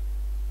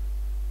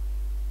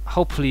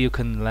 Hopefully you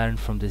can learn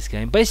from this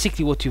game.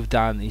 Basically what you've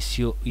done is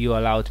you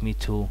allowed me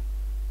to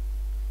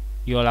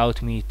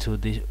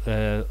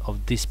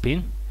of this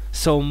pin.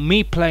 So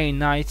me playing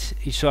knight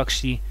is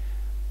actually,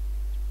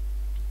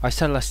 I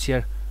said last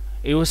year,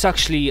 it was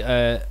actually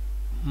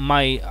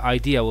my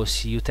idea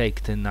was you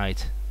take the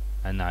knight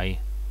and I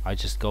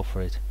just go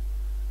for it.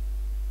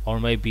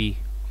 Or maybe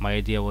my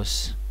idea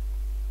was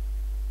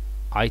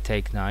I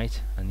take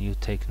knight and you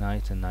take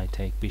knight and I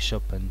take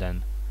bishop, and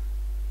then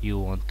you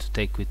want to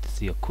take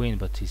with your queen,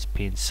 but it's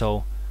pinned.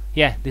 So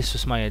yeah, this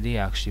was my idea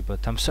actually,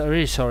 but I'm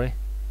really sorry.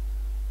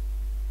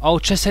 Oh,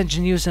 chess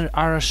engine user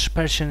Arash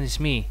Persian is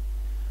me.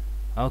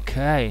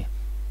 Okay.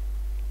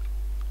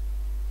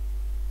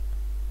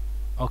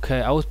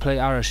 Okay, I would play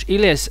Arash.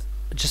 Elias,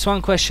 just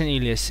one question,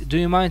 Elias. Do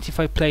you mind if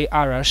I play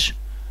Arash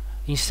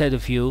instead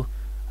of you,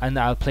 and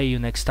I'll play you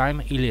next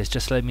time? Elias,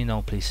 just let me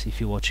know, please, if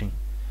you're watching.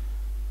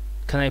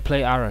 Can I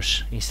play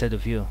Arash instead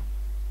of you?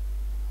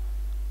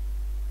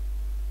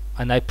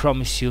 And I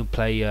promise you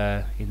play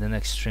in the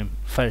next stream,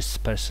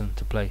 first person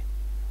to play.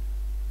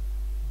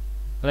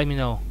 Let me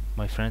know,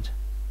 my friend.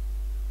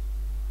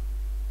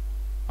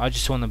 I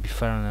just want to be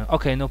fair on it.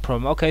 Okay, no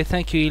problem. Okay,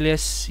 thank you,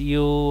 Elias.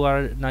 You are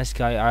a nice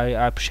guy.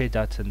 I appreciate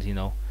that, and you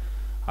know,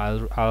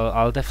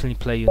 I'll definitely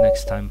play you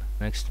next time.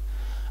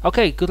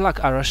 Okay, good luck,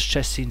 Arash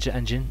Chess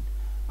Engine.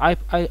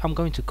 I'm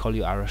going to call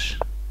you Arash.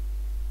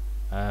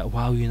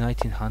 Wow, you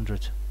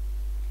 1900.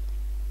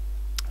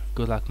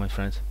 Good luck, my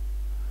friend.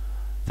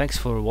 Thanks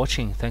for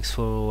watching. Thanks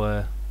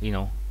for you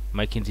know,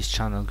 making this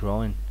channel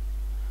growing.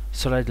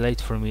 It's already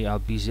late for me. I'll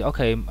be busy.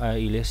 Okay,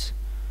 Elias,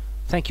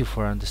 thank you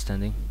for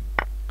understanding.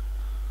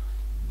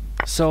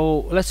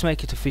 So let's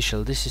make it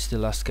official. This is the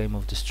last game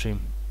of the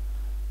stream,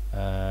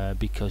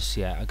 because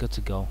yeah, I got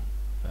to go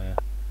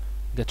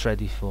get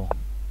ready for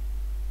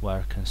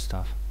work and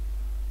stuff.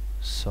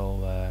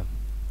 So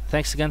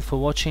thanks again for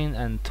watching,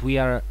 and we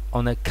are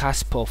on a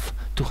cusp of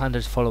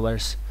 200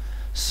 followers.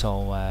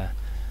 So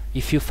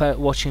if you're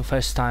watching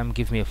first time,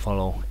 give me a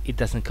follow. It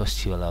doesn't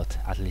cost you a lot.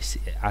 At least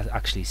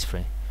actually it's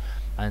free,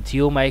 and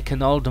you make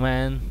an old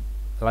man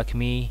like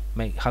me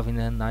having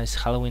a nice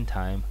Halloween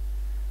time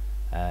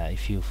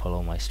if you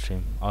follow my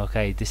stream.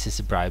 Okay, this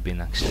is bribing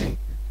actually.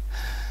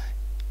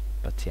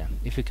 But yeah,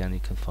 if you can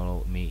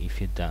follow me.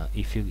 If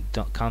you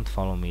can't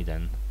follow me,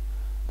 then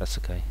that's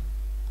okay.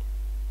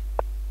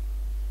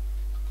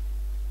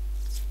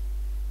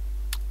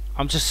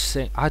 I'm just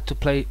saying, I had to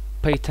pay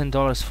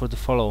 $10 for the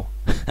follow.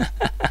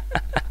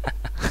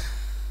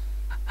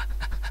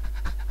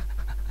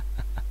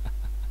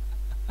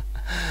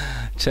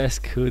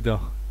 ChessKudo.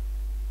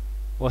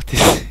 What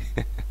is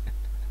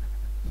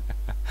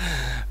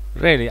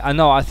really? I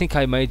know, I think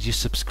I made you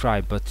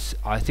subscribe, but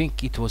I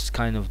think it was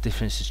kind of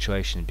different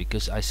situation,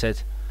 because I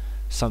said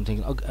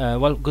something,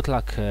 well, good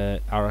luck,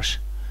 Arash.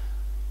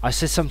 I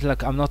said something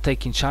like, I'm not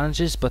taking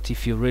challenges, but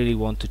if you really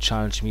want to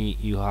challenge me,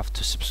 you have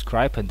to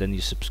subscribe, and then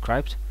you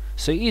subscribed.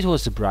 So it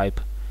was a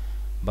bribe.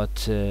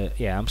 But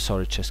yeah, I'm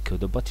sorry,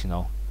 ChessKudo, but you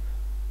know,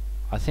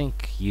 I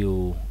think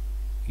you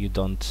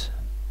don't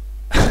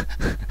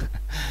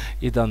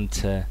you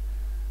don't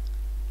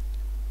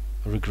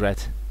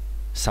regret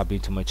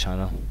subbing to my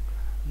channel.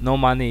 No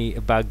money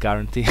back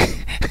guarantee.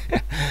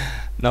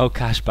 No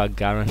cashback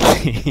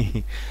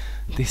guarantee.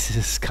 This is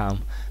a scam.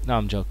 No,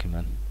 I'm joking,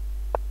 man.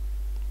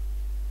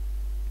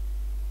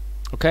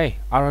 Okay,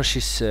 Arash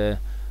is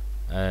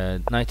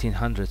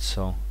 1900,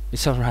 so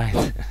it's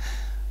alright.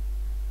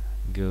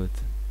 Good.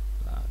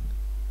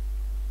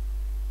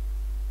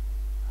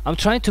 I'm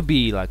trying to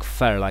be like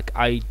fair. Like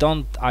at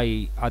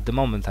the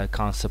moment I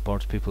can't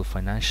support people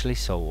financially,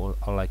 so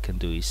all I can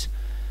do is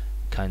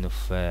kind of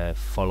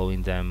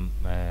following them,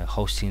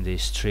 hosting their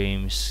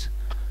streams,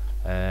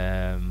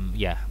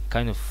 yeah,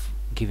 kind of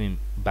giving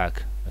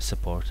back a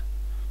support.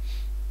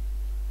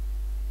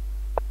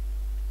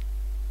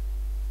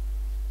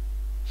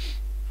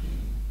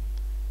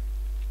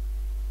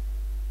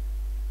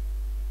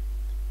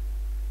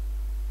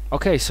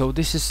 Okay, so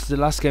this is the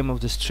last game of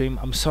the stream.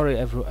 I'm sorry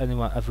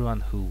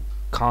everyone who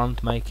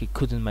couldn't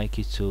make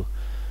it to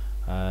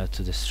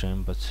the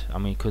stream, but I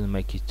mean couldn't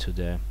make it to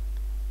the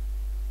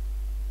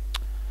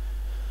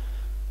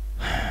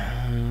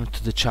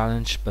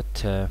challenge,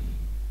 but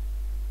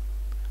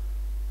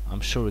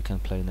I'm sure we can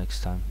play next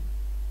time.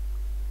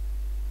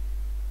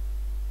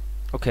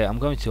 Okay, I'm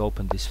going to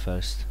open this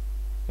first,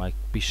 my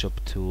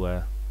bishop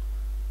to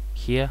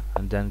here,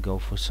 and then go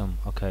for some.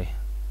 Okay,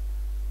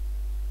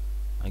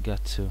 I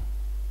got to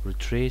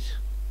retreat.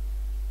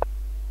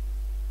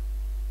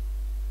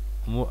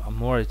 I'm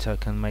worried I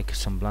can make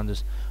some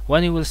blunders.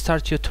 When you will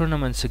start your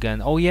tournaments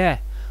again? Oh yeah,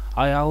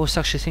 I was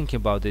actually thinking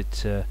about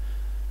it.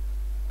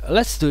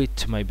 Let's do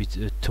it maybe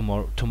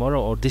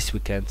tomorrow or this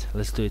weekend.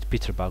 Let's do it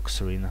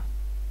Peterbalks Arena.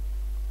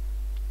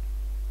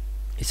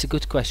 It's a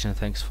good question.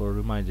 Thanks for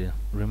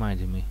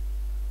reminding me.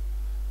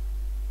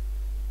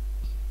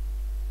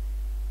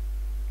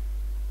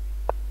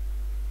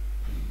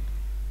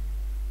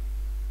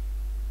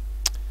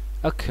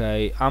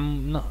 Okay,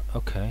 I'm not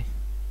okay.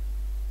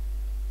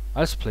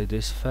 Let's play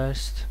this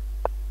first.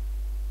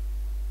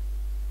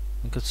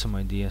 I got some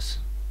ideas.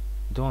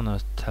 Don't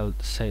wanna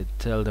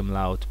tell them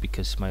loud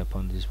because my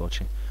opponent is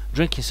watching.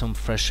 Drinking some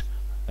fresh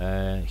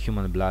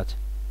human blood.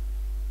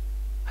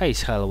 Hey,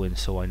 it's Halloween,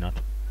 so why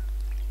not?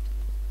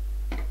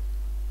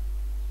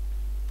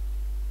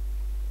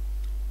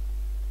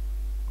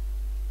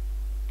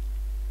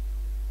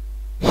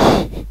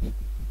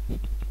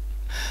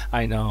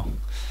 I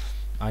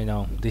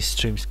know, this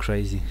stream's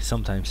crazy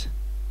sometimes.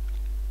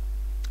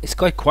 It's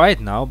quite quiet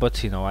now,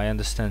 but you know, I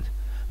understand.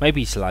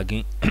 Maybe it's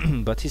lagging,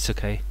 but it's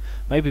okay.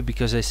 Maybe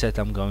because I said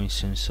I'm going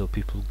soon, so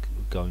people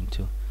going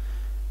to.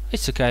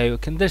 It's okay,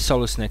 there's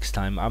always next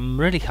time. I'm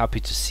really happy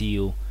to see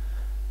you.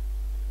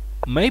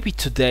 Maybe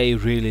today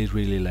really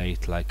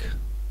late, like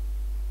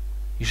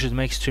you should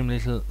make stream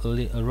little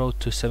road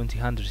to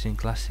 1700 in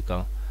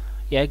classical.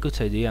 Yeah,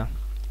 good idea.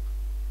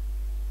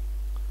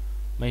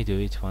 May do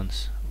it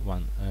once.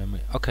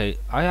 Okay,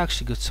 I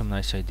actually got some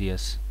nice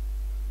ideas.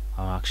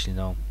 I actually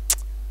know.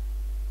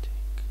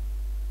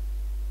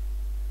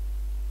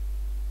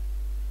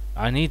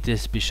 I need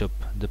this bishop.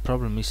 The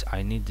problem is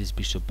I need this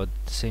bishop, but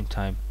at the same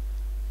time,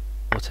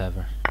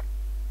 whatever.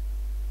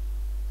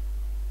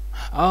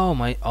 Oh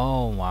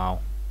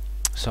wow.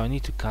 So I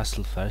need to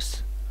castle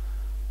first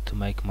to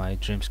make my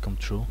dreams come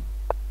true.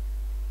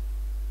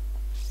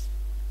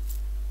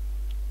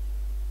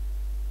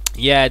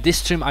 Yeah, this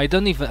stream I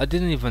didn't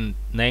even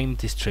name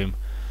this stream.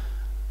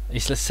 It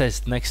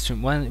says next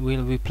stream. When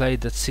will we play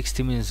that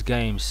 60 minutes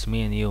games,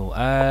 me and you?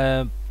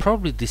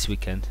 Probably this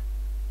weekend.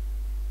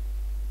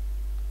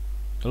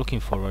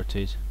 Looking forward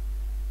to it.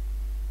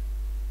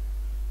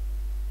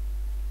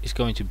 it's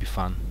going to be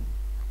fun.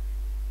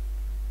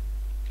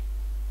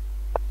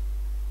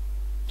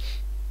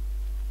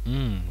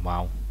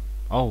 Wow.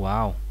 Oh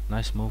wow,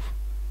 nice move.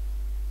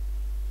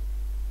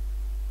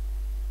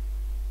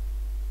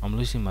 I'm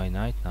losing my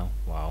knight now.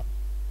 Wow.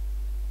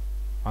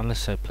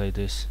 Unless I play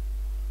this.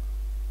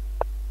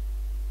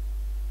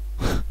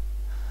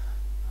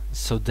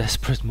 So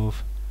desperate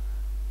move.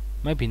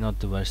 Maybe not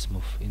the worst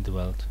move in the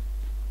world.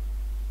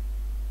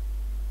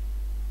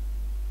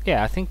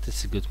 Yeah, I think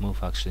that's a good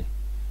move actually.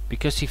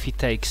 Because if he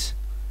takes,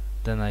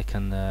 then I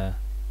can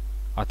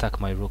attack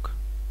my rook.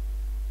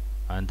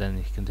 And then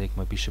he can take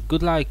my bishop.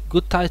 Good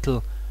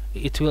title.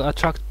 It will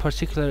attract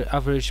particular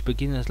average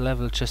beginner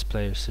level chess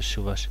players, says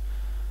Shuvash.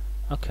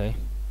 Okay.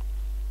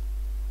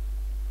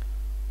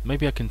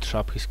 Maybe I can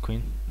trap his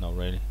queen. No,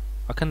 really.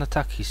 I can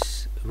attack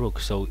his rook,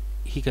 so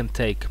he can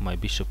take my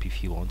bishop if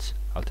he wants.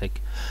 I'll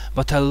take,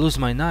 but I'll lose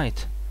my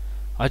knight.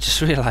 I just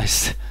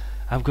realized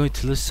I'm going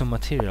to lose some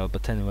material,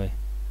 but anyway.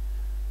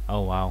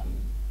 Oh wow.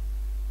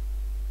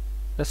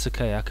 That's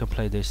okay, I can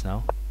play this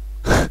now.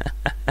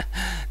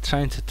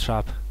 Trying to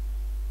trap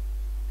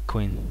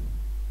queen.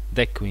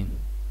 Deck queen.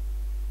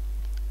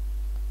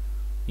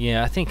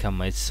 Yeah, I think I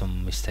made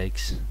some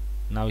mistakes.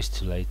 Now it's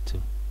too late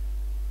to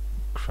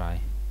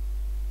cry.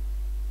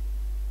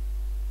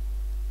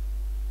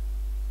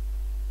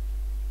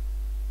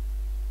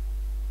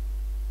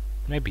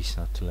 Maybe it's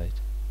not too late.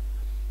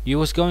 You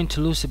was going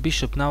to lose a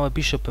bishop, now a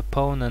bishop, a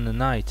pawn and a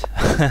knight.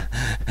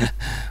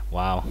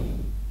 Wow.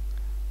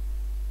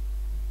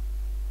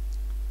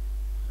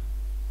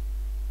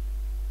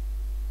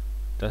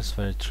 That's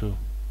very true.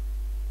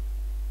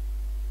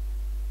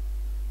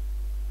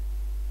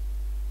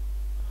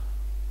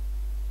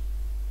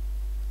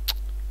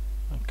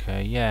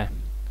 Okay, yeah.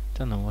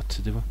 Don't know what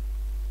to do.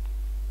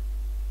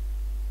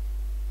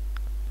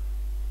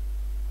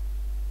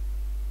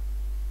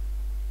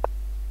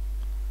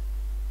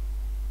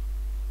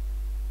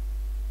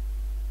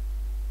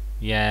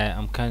 Yeah,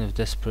 I'm kind of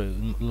desperate,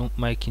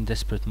 making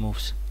desperate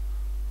moves.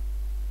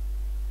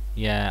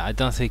 Yeah, I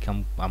don't think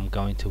I'm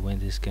going to win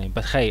this game.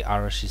 But hey,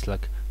 Arash is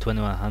like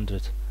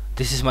 2100.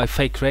 This is my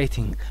fake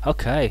rating.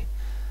 Okay.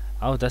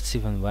 Oh, that's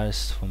even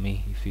worse for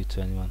me if you're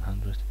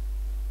 2100.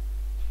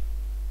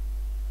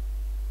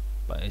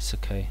 But it's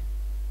okay.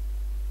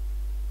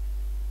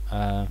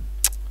 At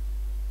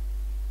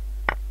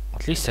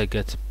least I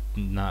get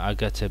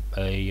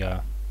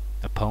a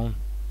pawn,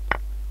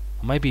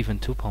 or maybe even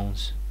 2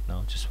 pawns.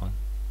 No, just 1.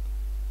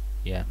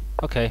 Yeah.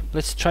 Okay,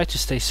 let's try to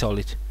stay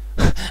solid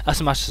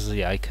as much as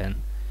I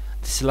can.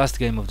 This is the last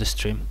game of the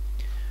stream.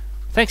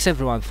 Thanks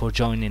everyone for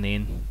joining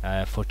in,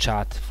 for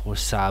chat, for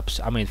subs,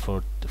 I mean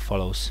for the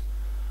follows,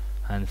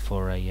 and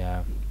for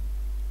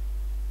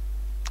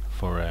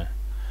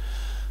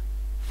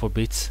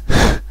bits.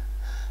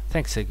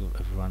 Thanks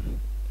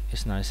everyone.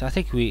 It's nice. I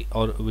think we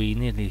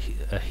nearly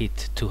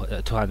hit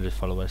 200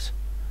 followers.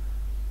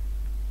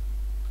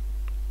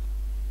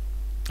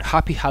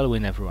 Happy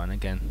Halloween everyone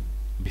again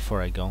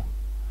before I go,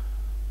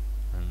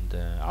 and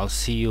I'll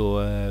see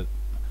you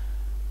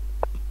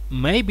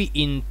maybe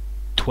in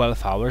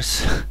 12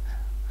 hours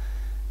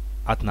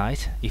at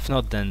night. If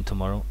not, then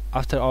tomorrow.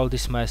 After all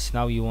this mess,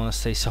 now you wanna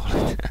stay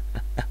solid.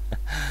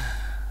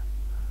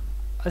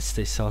 Let's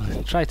stay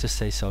solid. Try to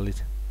stay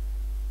solid.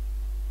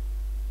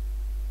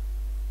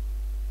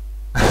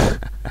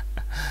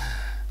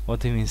 What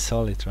do you mean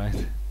solid,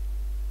 right?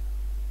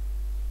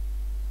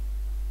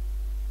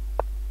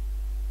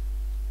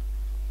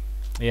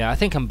 Yeah, I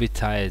think I'm a bit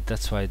tired,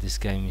 that's why this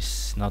game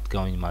is not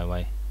going my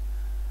way.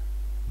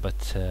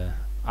 But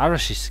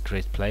Arash is a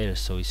great player,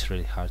 so it's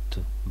really hard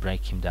to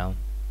break him down.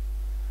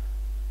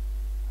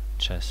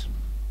 Chess.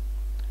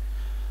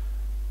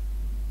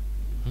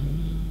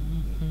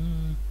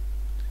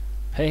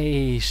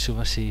 Hey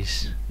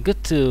Shuvashish,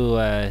 good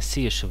to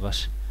see you,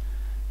 Shuvash.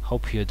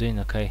 Hope you're doing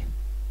okay.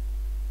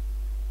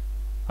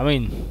 I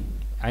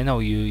mean, I know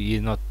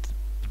you're not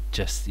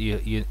just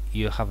you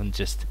haven't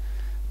just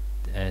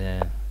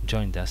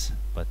joined us,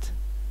 but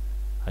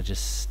I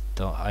just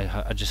don't.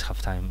 I just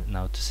have time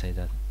now to say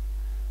that.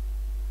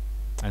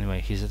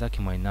 Anyway, he's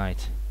attacking my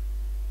knight.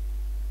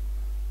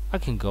 I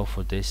can go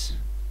for this.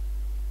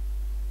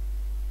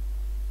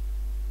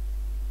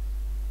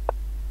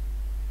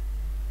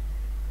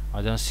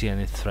 I don't see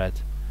any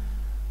threat.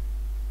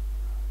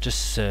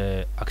 Just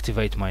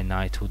activate my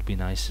knight would be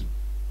nice.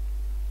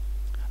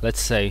 Let's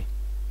say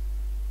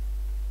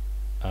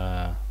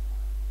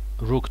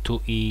rook to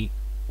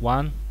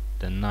e1,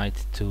 then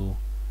knight to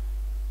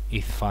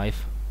e5.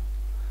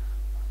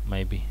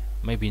 Maybe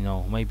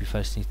no. Maybe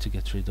first need to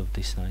get rid of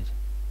this knight.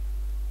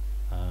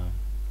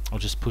 I'll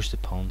just push the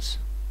pawns.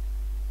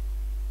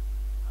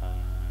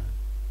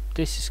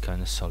 This is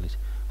kind of solid.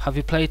 Have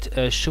you played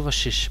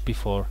Shuvashish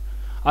before?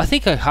 I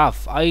think I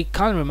have. I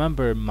can't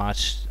remember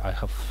much. I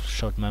have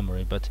short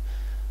memory, but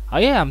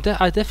yeah,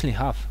 I definitely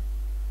have.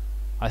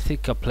 I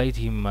think I played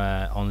him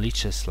on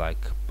leeches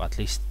like at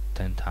least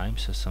 10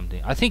 times or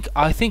something. I think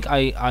I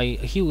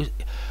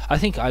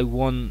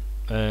won.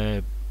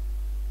 I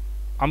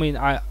mean,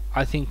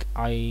 I think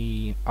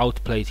I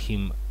outplayed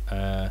him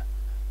a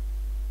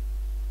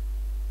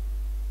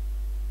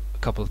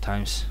couple of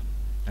times,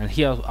 and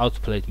he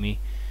outplayed me,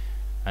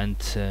 and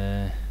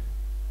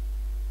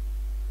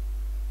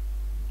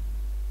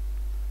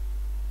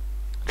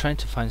trying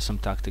to find some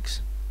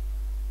tactics.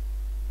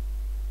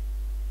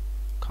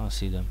 Can't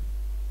see them.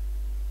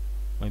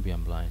 Maybe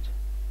I'm blind.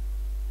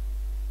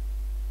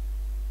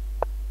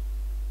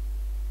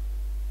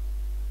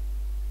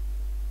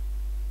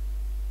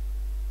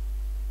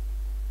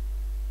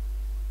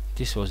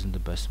 This wasn't the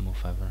best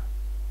move ever.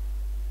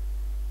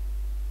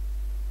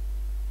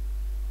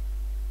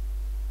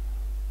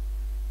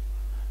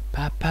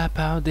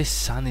 Pow, this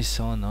sun is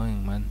so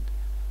annoying, man.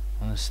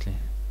 Honestly.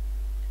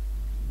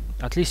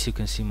 At least you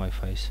can see my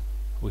face,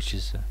 which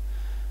is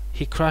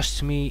he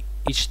crushed me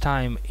each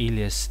time,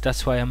 Elias.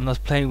 That's why I'm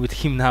not playing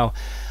with him now.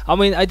 I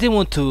mean, I didn't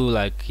want to,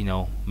 like, you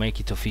know, make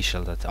it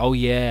official that, oh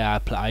yeah,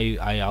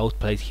 I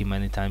outplayed him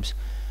many times.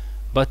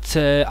 But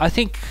I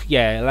think,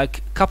 yeah,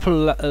 like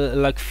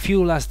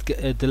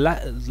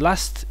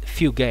last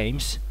few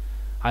games,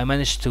 I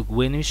managed to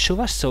win with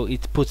Shuvas, so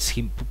it puts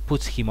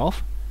him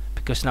off,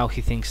 because now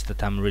he thinks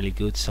that I'm really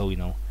good. So, you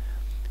know,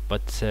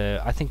 but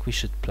I think we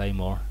should play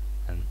more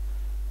and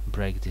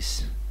break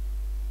this.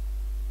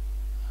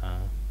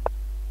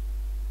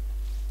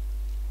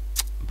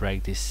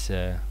 Break this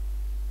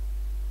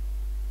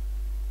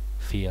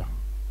fear.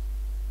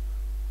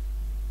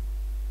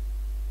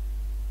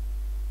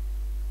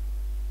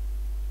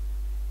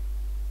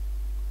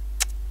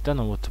 Don't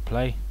know what to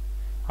play.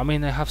 I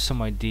mean, I have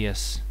some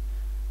ideas.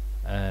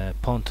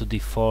 Pawn to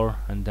d4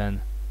 and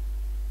then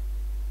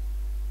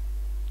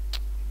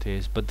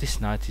this, but this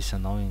knight is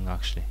annoying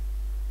actually.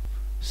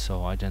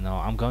 So I don't know.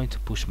 I'm going to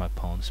push my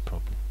pawns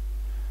probably.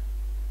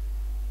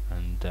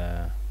 And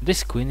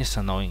this queen is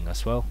annoying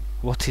as well.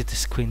 What is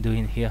this queen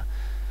doing here?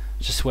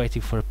 Just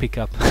waiting for a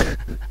pickup.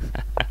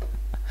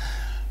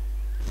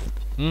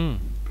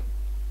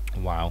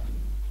 Wow.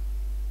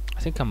 I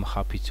think I'm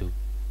happy to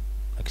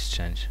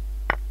exchange.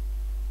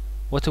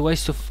 What a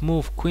waste of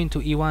move. Queen to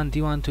e1,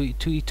 d1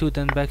 to e2,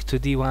 then back to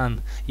d1.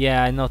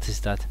 Yeah, I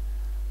noticed that.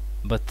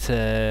 But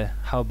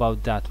how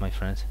about that, my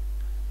friend?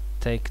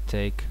 Take,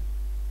 take,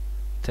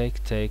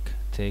 take, take,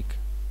 take.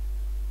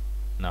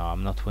 No,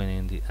 I'm not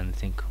winning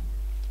anything.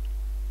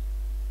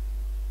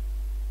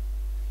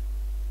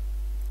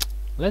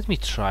 Let me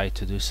try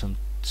to do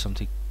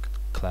something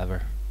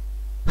clever.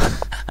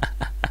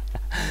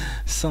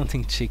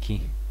 Something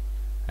cheeky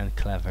and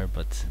clever,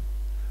 but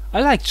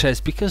I like chess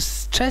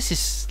because chess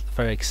is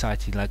very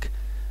exciting. Like,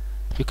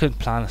 you can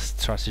plan a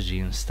strategy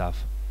and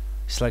stuff.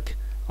 It's like,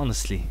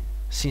 honestly,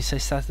 since I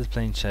started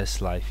playing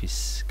chess, life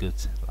is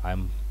good.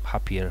 I'm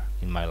happier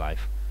in my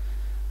life.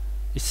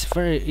 It's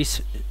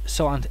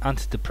so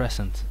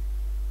antidepressant.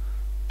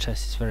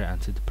 Chess is very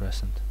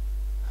antidepressant.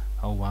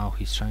 Oh wow,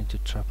 he's trying to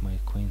trap my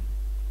queen.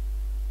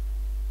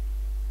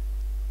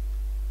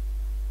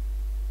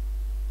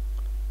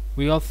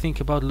 We all think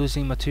about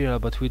losing material,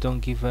 but we don't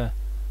give a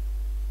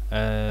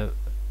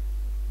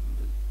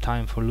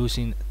time for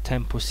losing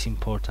tempo's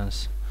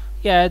importance.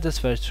 Yeah, that's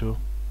very true.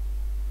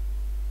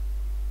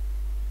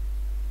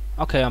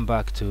 Okay, I'm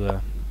back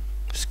to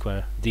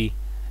square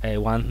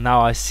d1.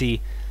 Now I see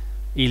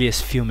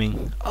Elias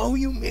fuming. Oh,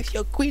 you missed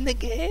your queen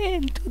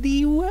again! To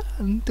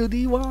d1, to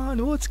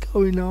d1, what's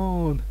going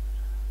on?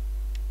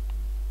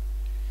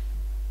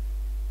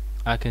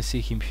 I can see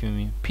him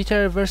fuming.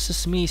 Peter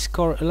versus me,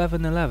 score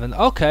 11-11.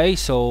 Okay,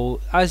 so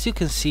as you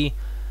can see,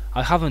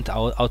 I haven't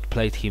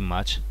outplayed him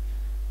much.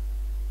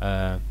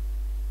 I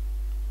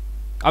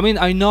mean,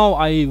 I know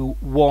I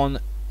won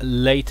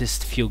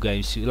last few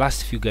games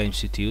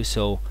with you,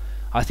 so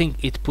I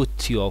think it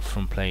put you off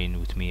from playing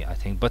with me. I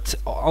think, but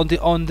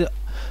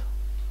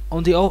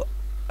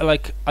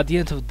like at the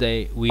end of the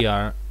day, we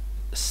are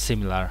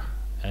similar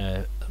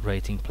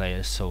rating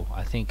players, so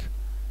I think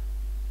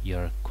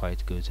you're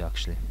quite good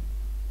actually.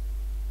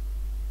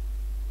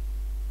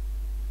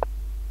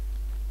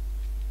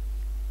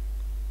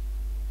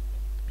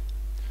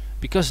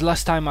 Because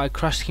last time I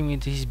crushed him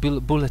in his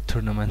bullet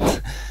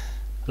tournament.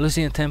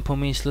 Losing a tempo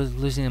means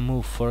losing a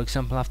move. For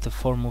example, after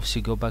 4 moves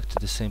you go back to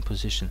the same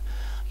position.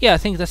 Yeah, I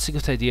think that's a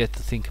good idea to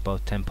think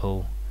about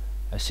tempo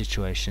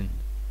situation.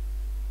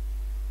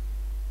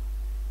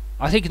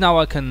 I think now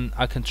I can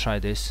try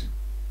this.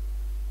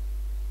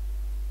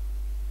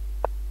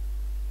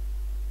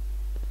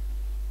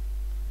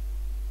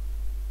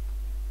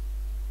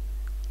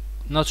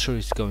 Not sure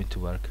it's going to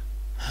work.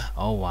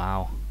 Oh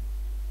wow.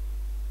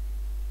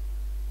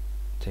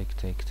 Take,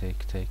 take,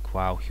 take, take.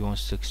 Wow, he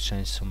wants to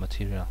exchange some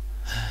material.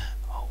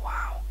 Oh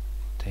wow.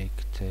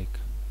 Take, take.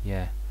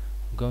 Yeah,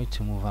 I'm going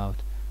to move out.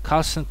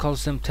 Carlsen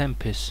calls them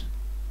tempes.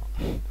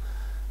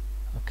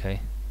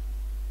 Okay.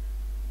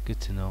 Good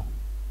to know.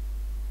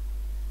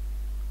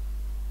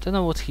 Don't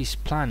know what he's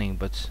planning,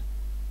 but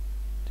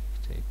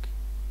take, take.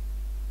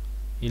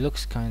 He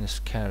looks kind of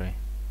scary.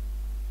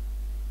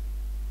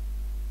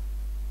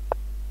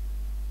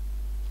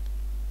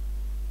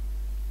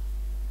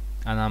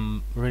 And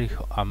I'm really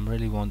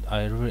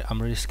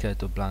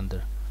scared of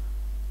blunder.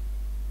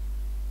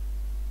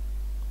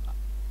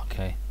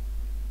 Okay.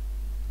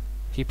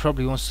 He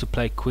probably wants to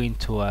play queen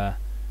to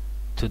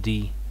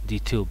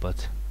d2,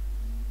 but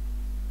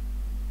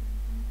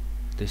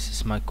this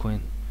is my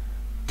queen.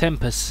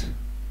 Tempest.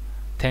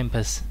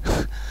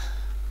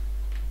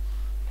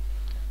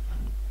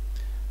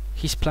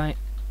 He's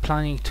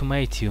planning to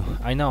mate you.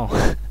 I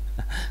know.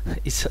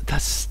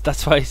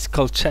 That's why it's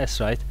called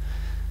chess, right?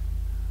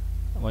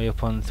 When your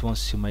opponent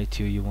wants to mate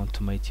you, you want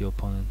to mate your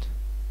opponent.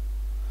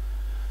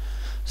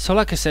 So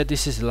like I said,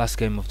 this is the last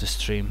game of the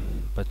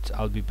stream, but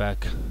I'll be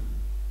back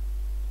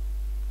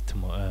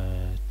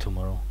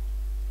tomorrow.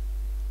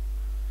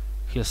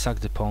 He'll sack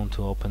the pawn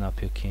to open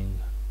up your king.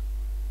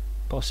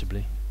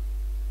 Possibly.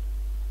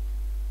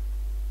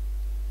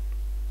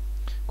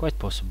 Quite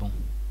possible.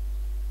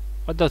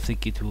 I don't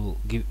think it will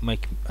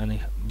make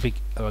any big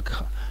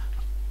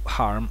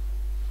harm.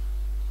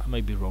 I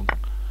may be wrong.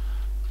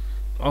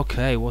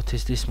 Okay, what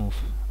is this move?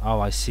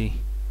 Oh, I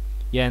see.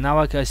 Yeah, now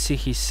I see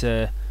his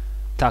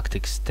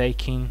tactics.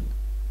 Taking,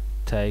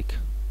 take,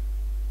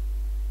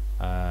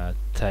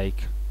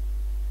 take,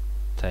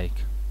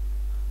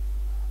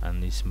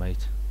 and his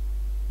mate.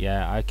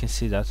 Yeah, I can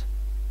see that.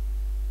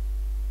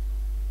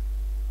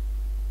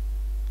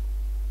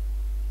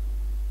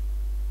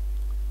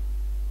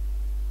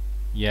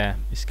 Yeah,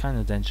 it's kind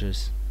of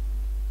dangerous.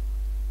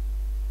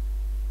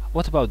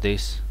 What about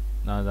this?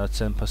 No, that's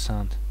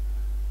 10%.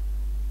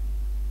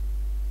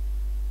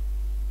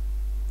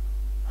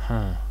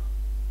 I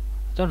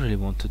don't really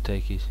want to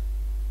take it.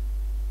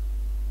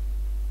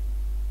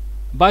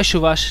 Bye,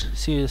 Shuvash.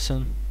 See you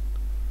soon.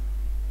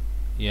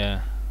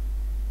 Yeah.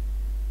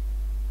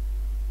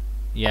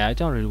 Yeah, I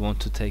don't really want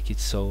to take it,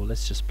 so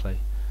let's just play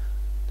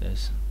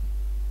this.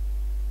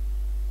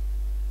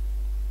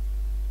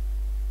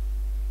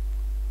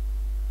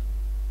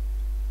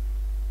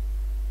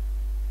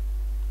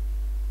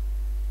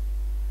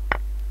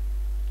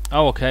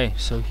 Oh, okay.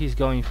 So he's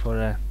going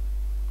for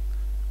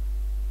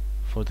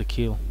the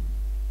kill.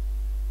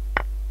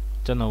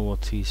 Don't know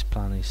what his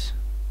plan is.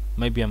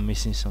 Maybe I'm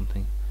missing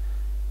something.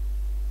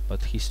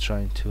 But he's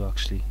trying to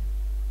actually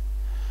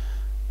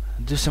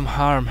do some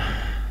harm.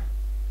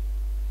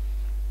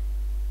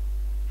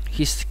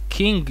 His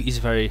king is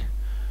very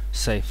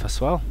safe as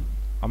well.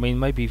 I mean,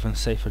 maybe even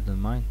safer than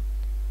mine.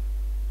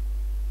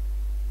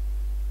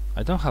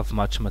 I don't have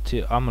much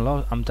material.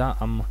 I'm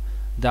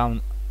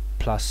down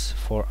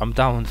 +4. I'm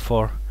down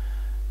 4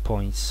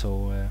 points.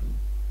 So,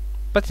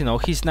 but you know,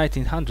 he's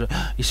 1900.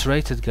 It's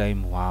rated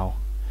game. Wow.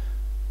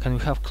 Can we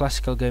have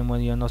classical game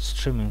when you're not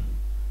streaming?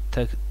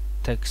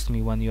 Text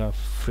me when you are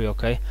free.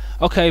 Okay.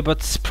 Okay, but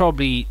it's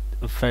probably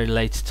very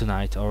late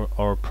tonight,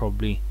 or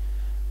probably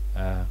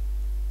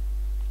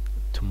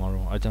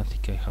tomorrow. I don't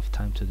think I have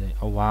time today.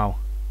 Oh wow.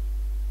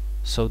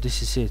 So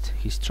this is it.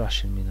 He's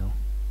trashing me now.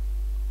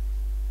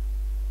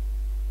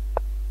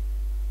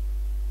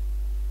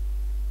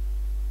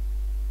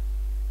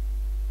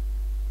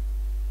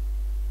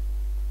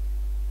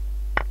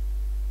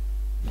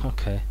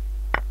 Okay.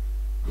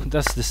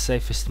 That's the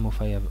safest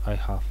move I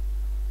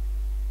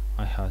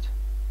had.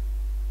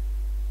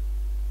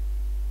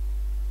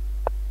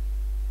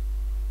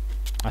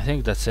 I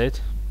think that's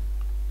it.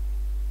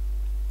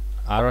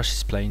 Arash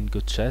is playing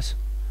good chess.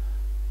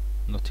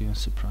 Not even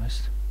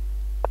surprised.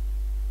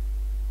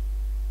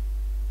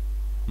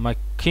 My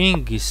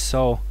king is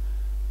so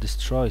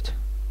destroyed.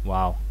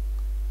 Wow.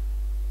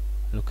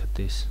 Look at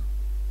this.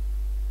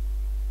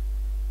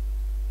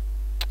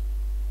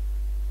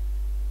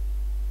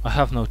 I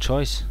have no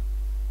choice.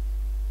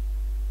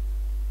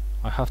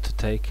 I have to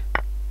take.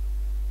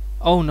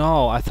 Oh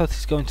no, I thought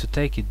he's going to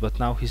take it, but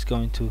now he's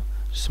going to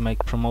just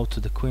promote to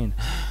the queen.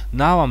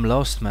 Now I'm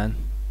lost, man.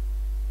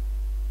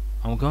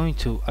 I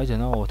don't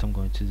know what I'm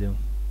going to do.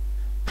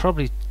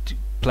 Probably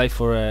play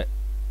for a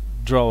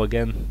draw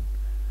again.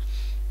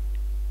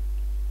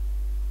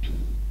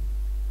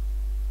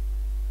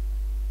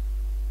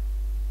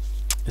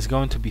 It's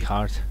going to be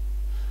hard.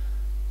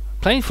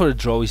 Playing for a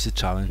draw is a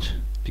challenge,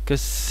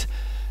 because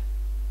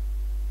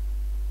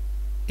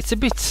it's a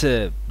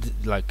bit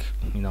like,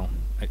 you know,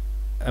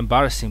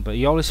 embarrassing, but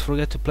you always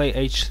forget to play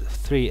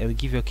h3 and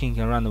give your king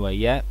a runaway.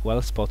 Yeah,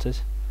 well spotted.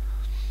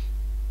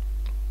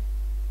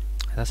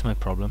 That's my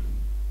problem.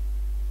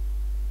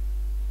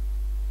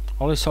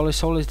 Always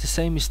the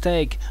same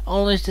mistake.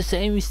 Always the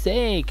same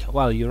mistake.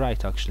 Well, you're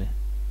right, actually.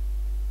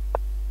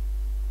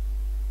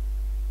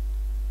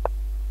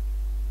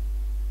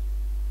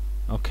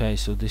 Okay,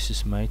 so this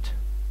is mate.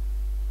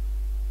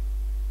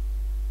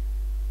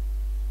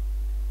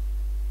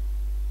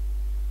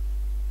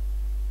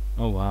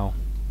 Oh wow.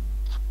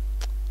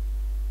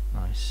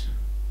 Nice.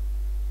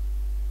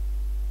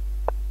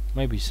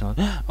 Maybe it's not.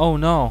 Oh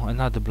no,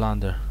 another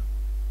blunder.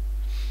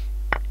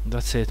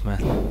 That's it,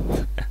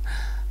 man.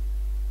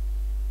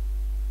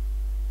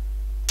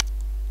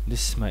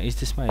 This is mate. Is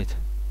this mate?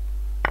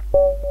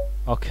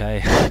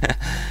 Okay.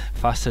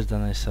 Faster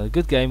than I said.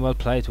 Good game, well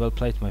played,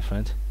 my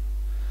friend.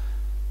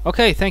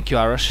 Okay, thank you,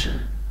 Arash.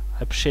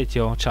 I appreciate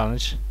your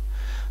challenge.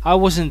 I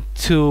wasn't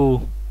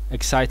too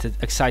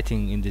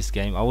exciting in this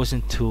game. I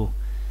wasn't too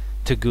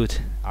too good.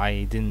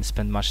 I didn't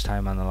spend much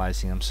time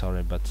analyzing, I'm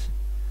sorry, but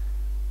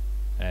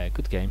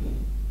good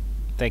game.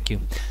 Thank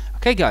you.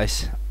 Okay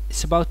guys,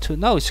 it's about to...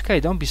 No, it's okay,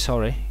 don't be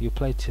sorry. You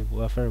played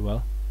very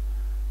well.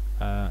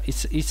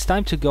 It's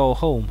time to go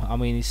home. I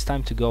mean, it's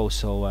time to go,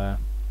 so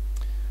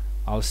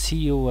I'll see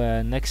you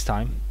next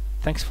time.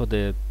 Thanks for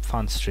the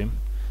fun stream.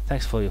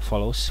 Thanks for your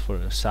follows, for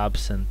your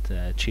subs, and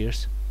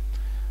cheers.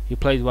 You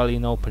played well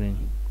in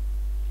opening.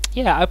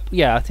 Yeah,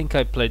 I think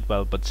I played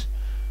well, but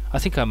I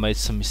think I made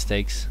some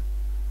mistakes.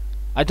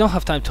 I don't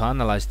have time to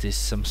analyze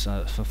this,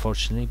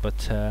 unfortunately,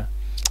 but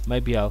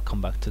maybe I'll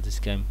come back to this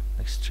game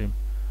next stream.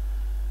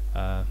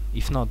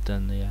 If not,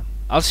 then yeah,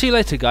 I'll see you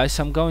later, guys.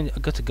 I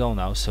got to go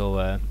now.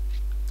 So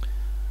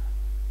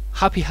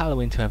happy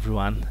Halloween to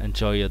everyone.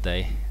 Enjoy your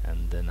day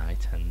and the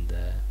night, and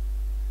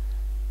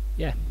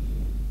yeah,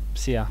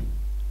 see ya.